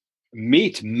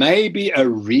 Meat may be a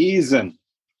reason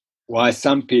why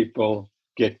some people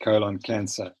get colon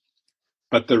cancer,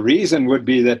 but the reason would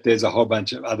be that there's a whole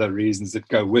bunch of other reasons that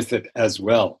go with it as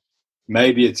well.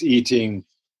 Maybe it's eating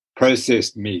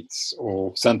processed meats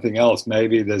or something else.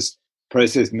 Maybe there's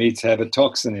processed meats have a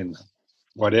toxin in them,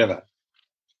 whatever.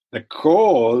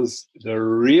 The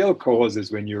real cause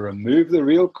is when you remove the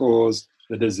real cause,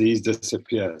 the disease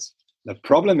disappears. The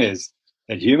problem is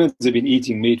that humans have been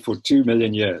eating meat for 2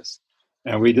 million years,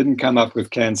 and we didn't come up with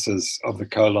cancers of the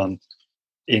colon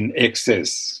in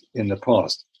excess in the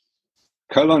past.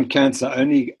 Colon cancer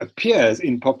only appears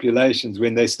in populations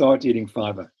when they start eating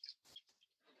fiber.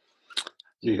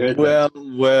 You heard that?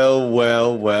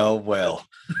 Well.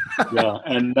 Yeah,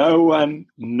 and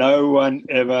no one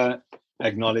ever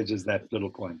acknowledges that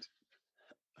little point.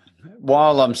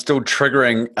 While I'm still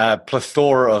triggering a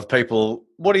plethora of people,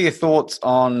 what are your thoughts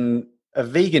on a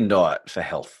vegan diet for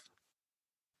health?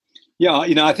 Yeah,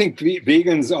 I think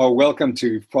vegans are welcome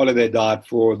to follow their diet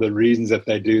for the reasons that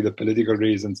they do, the political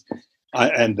reasons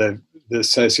and the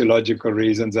sociological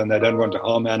reasons, and they don't want to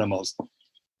harm animals.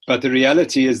 But the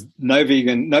reality is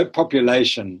no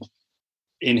population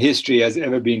in history has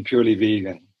ever been purely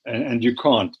vegan. And you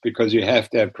can't, because you have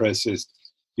to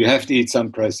eat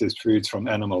some processed foods from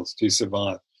animals to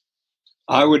survive.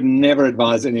 I would never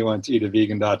advise anyone to eat a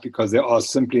vegan diet because there are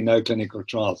simply no clinical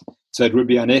trials. So it would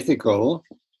be unethical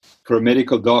for a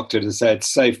medical doctor to say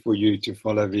it's safe for you to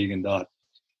follow a vegan diet.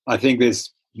 I think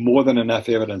there's more than enough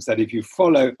evidence that if you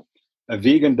follow a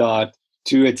vegan diet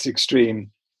to its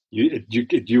extreme,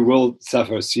 you will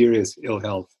suffer serious ill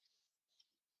health.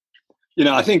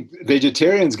 I think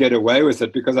vegetarians get away with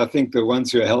it because I think the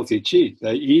ones who are healthy cheat.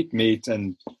 They eat meat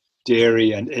and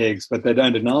dairy and eggs, but they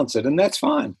don't announce it, and that's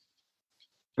fine.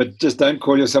 But just don't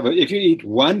call yourself if you eat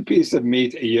 1 piece of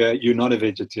meat a year, you're not a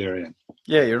vegetarian.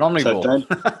 Yeah, you're an omnivore.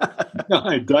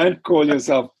 So don't call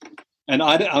yourself. And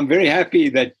I'm very happy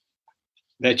that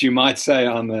you might say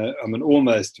I'm an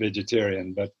almost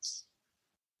vegetarian, but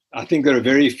I think there are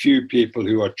very few people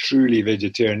who are truly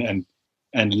vegetarian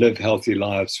and live healthy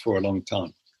lives for a long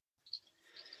time.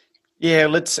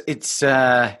 Yeah, if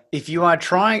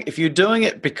you're doing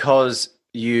it because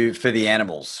for the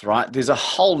animals, right? There's a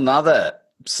whole nother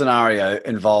scenario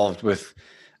involved with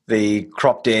the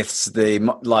crop deaths, the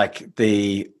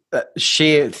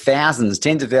share thousands,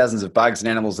 tens of thousands of bugs and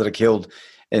animals that are killed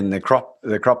in the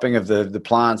cropping of the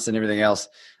plants and everything else.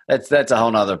 That's a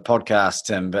whole nother podcast,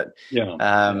 Tim. But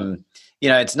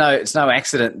it's no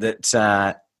accident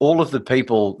that all of the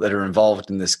people that are involved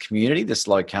in this community, this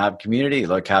low carb community,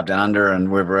 low carb down under,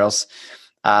 and wherever else,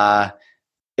 are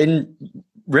in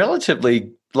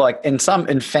relatively in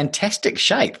fantastic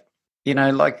shape.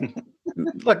 Like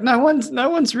no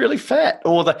one's really fat,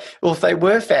 or if they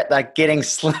were fat, they're getting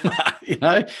slimmer.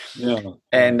 Yeah.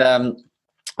 And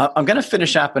I'm going to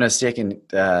finish up in a second,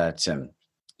 Tim,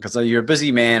 because you're a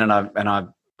busy man, and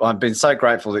I've been so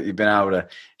grateful that you've been able to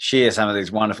share some of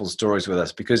these wonderful stories with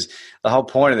us, because the whole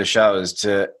point of the show is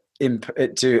to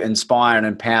inspire and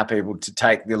empower people to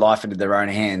take their life into their own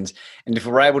hands. And if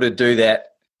we're able to do that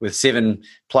with 7+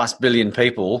 billion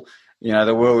people,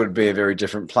 the world would be a very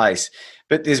different place.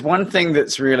 But there's one thing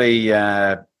that's really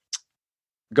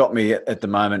got me at the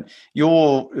moment.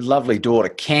 Your lovely daughter,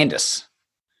 Candice,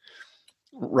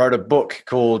 wrote a book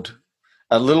called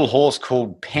A Little Horse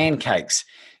Called Pancakes.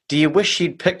 Do you wish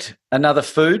she'd picked another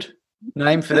food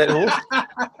name for that horse?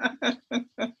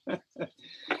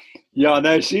 Yeah,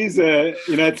 no, she's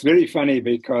it's very funny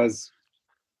because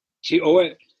she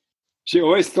always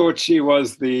thought she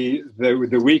was the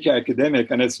weak academic,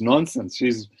 and it's nonsense.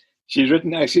 She's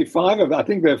written actually 5 of, I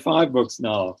think there are 5 books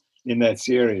now in that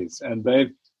series, and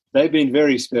they've been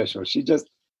very special.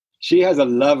 She has a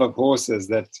love of horses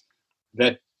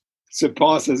that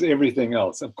surpasses everything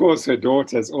else. Of course, her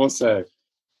daughter is also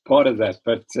part of that,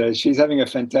 but she's having a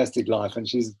fantastic life, and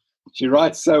she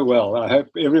writes so well. I hope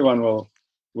everyone will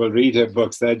read her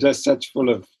books. They're just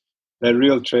they're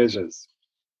real treasures.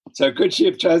 So could she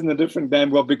have chosen a different name?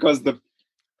 Well, because the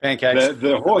pancakes,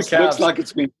 the horse looks like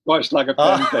it's been squashed like a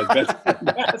pancake.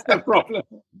 That's the problem.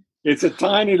 It's a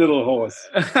tiny little horse.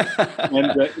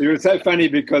 And it was so funny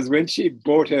because when she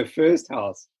bought her first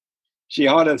house, she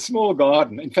had a small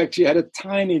garden. In fact, she had a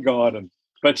tiny garden,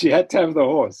 but she had to have the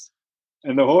horse.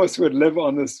 And the horse would live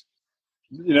on this,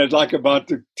 like about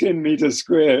 10 meters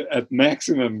square at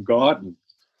maximum garden.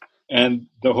 And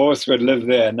the horse would live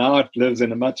there. Now it lives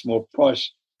in a much more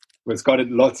posh, it's got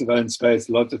lots of own space,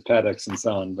 lots of paddocks and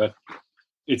so on. But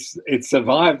it's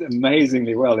survived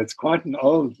amazingly well. It's quite an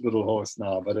old little horse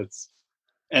now, but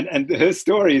and her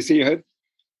story, you see,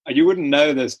 you wouldn't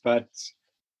know this, but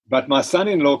my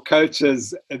son-in-law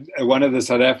coaches one of the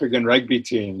South African rugby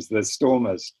teams, the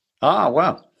Stormers. Oh,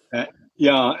 wow.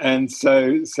 And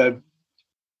so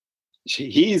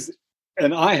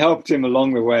and I helped him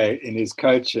along the way in his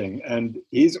coaching, and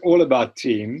he's all about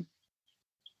team,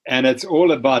 and it's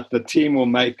all about the team will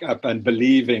make up and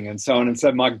believing and so on. And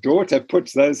so my daughter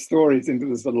puts those stories into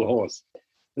this little horse.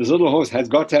 This little horse has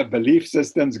got to have belief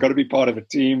systems, got to be part of a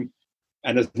team,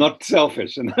 and it's not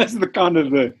selfish. And that's the kind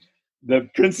of the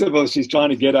principle she's trying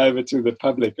to get over to the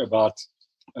public about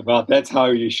that's how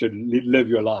you should live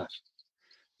your life.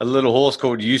 A little horse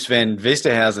called Joos van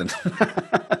Westerhuizen.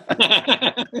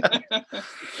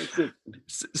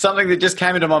 Something that just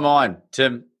came into my mind,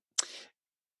 Tim.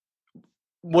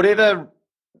 Whatever,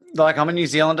 I'm a New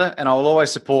Zealander, and I will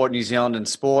always support New Zealand in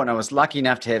sport. And I was lucky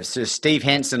enough to have Sir Steve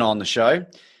Hansen on the show,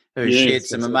 who shared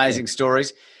some amazing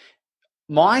stories.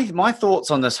 My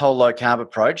thoughts on this whole low carb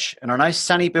approach, and I know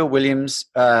Sonny Bill Williams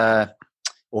or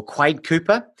Quade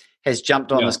Cooper has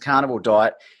jumped on this carnivore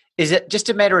diet. Is it just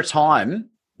a matter of time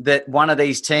that one of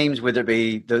these teams, whether it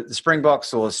be the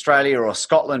Springboks or Australia or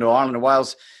Scotland or Ireland or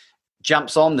Wales,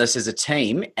 jumps on this as a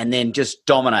team and then just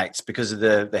dominates because of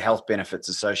the health benefits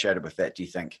associated with that, do you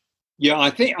think? Yeah,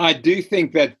 I do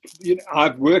think that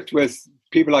I've worked with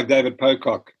people like David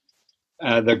Pocock,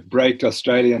 the great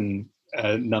Australian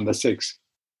number 6.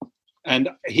 And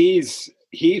he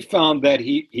found that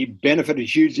he benefited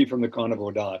hugely from the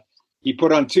carnivore diet. He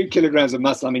put on 2 kilograms of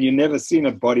muscle. I mean, you've never seen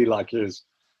a body like his.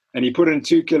 And he put in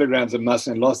 2 kilograms of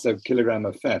muscle and lost a kilogram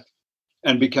of fat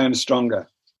and became stronger.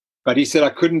 But he said, I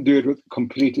couldn't do it with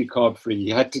completely carb-free. He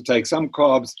had to take some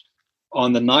carbs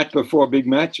on the night before a big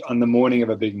match. On the morning of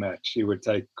a big match, he would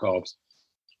take carbs.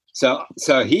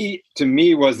 So he, to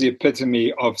me, was the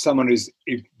epitome of someone who's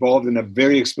involved in a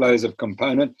very explosive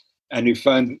component and who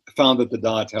found that the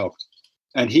diet helped.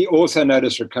 And he also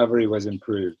noticed recovery was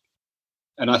improved.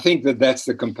 And I think that's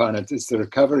the component. It's the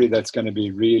recovery that's going to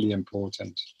be really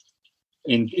important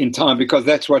in time, because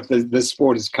that's what this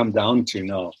sport has come down to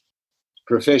now.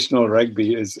 Professional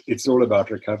rugby it's all about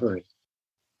recovery.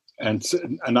 And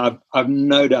I've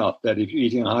no doubt that if you're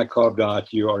eating a high carb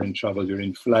diet, you are in trouble. You're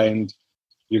inflamed.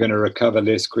 You're going to recover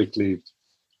less quickly,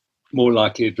 more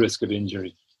likely at risk of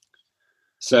injury.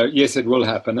 So yes, it will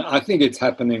happen. I think it's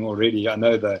happening already. I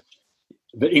know that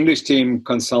the English team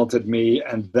consulted me,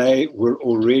 and they were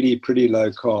already pretty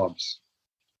low carbs.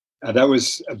 That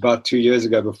was about 2 years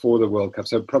ago, before the World Cup,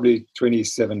 so probably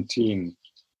 2017.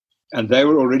 And they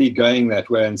were already going that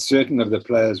way, and certain of the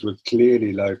players were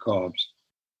clearly low carbs.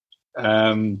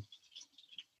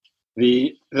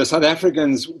 The South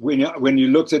Africans, when you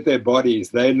looked at their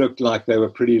bodies, they looked like they were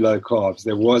pretty low carbs.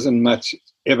 There wasn't much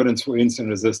evidence for insulin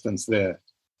resistance there.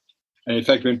 And in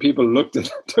fact, when people looked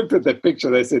at that picture,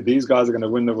 they said, these guys are going to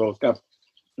win the World Cup.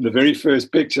 In the very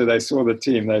first picture, they saw the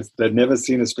team. They'd never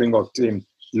seen a Springbok team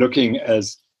looking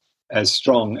as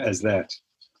strong as that.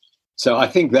 So I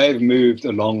think they've moved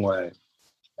a long way.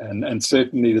 And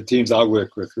certainly the teams I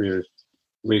work with, we're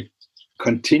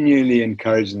continually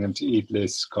encouraging them to eat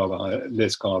less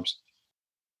carbs.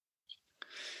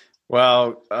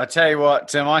 Well, I tell you what,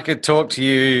 Tim, I could talk to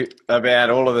you about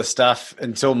all of this stuff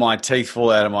until my teeth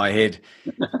fall out of my head.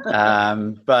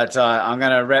 But I'm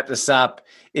going to wrap this up.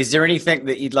 Is there anything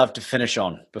that you'd love to finish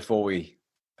on before we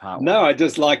part? No, I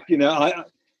just like, you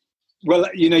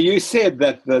said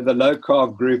that the low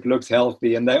carb group looks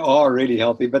healthy, and they are really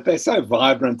healthy, but they're so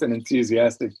vibrant and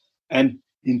enthusiastic and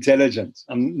intelligent.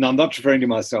 I'm not referring to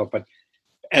myself, but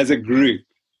as a group,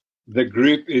 the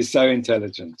group is so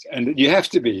intelligent, and you have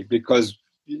to be, because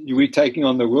we're taking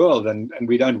on the world, and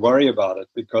we don't worry about it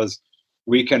because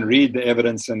we can read the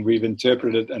evidence and we've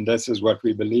interpreted, and this is what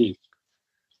we believe.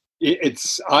 I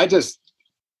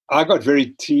got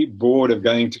very bored of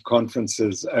going to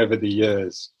conferences over the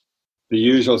years, the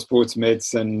usual sports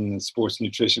medicine, sports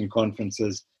nutrition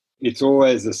conferences. It's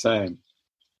always the same.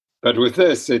 But with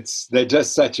this, they're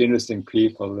just such interesting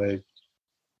people.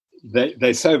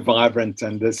 They're so vibrant,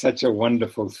 and there's such a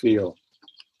wonderful feel.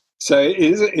 So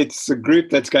it's a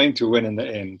group that's going to win in the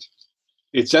end.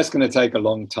 It's just going to take a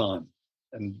long time.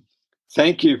 And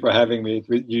thank you for having me.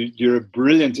 You're a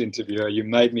brilliant interviewer. You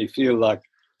made me feel like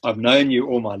I've known you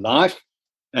all my life,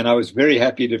 and I was very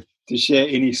happy to share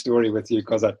any story with you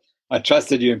because I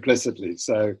trusted you implicitly.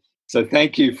 So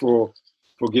thank you for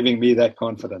giving me that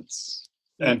confidence.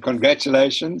 And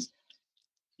congratulations.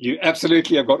 You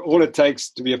absolutely have got all it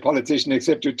takes to be a politician,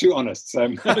 except you're too honest. So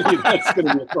maybe that's going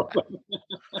to be a problem.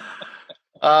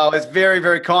 Oh, it's very,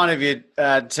 very kind of you,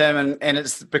 Tim. And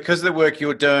it's because of the work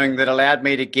you're doing that allowed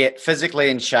me to get physically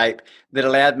in shape, that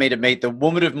allowed me to meet the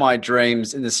woman of my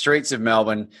dreams in the streets of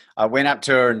Melbourne. I went up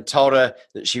to her and told her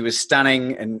that she was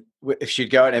stunning and if she'd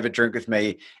go and have a drink with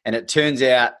me. And it turns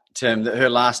out, Tim, that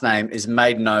her last name is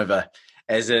Maidenova,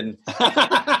 as in...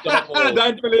 I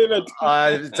don't believe it.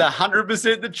 It's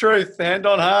 100% the truth. Hand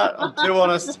on heart. I'm too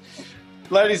honest.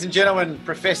 Ladies and gentlemen,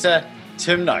 Professor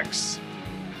Tim Noakes.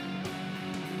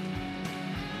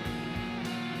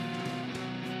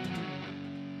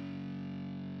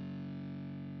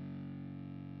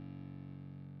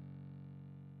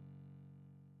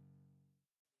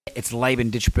 It's Laban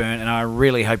Ditchburn, and I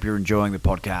really hope you're enjoying the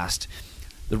podcast.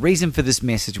 The reason for this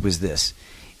message was this.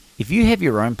 If you have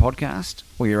your own podcast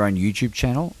or your own YouTube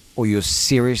channel, or you're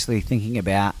seriously thinking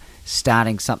about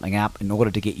starting something up in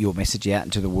order to get your message out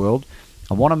into the world,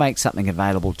 I want to make something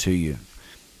available to you.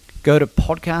 Go to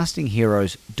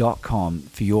podcastingheroes.com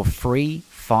for your free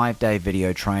 5-day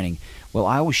video training. Well,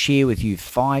 I will share with you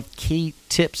 5 key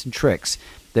tips and tricks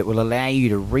that will allow you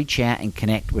to reach out and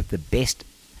connect with the best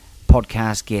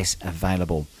podcast guests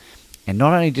available. And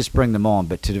not only just bring them on,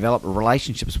 but to develop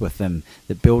relationships with them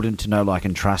that build into know, like,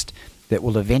 and trust that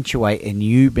will eventuate in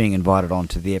you being invited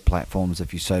onto their platforms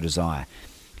if you so desire.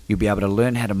 You'll be able to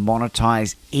learn how to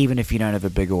monetize even if you don't have a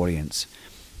big audience.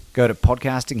 Go to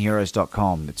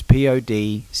podcastingheroes.com. It's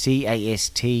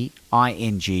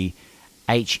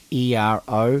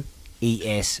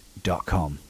podcastingheroes.com.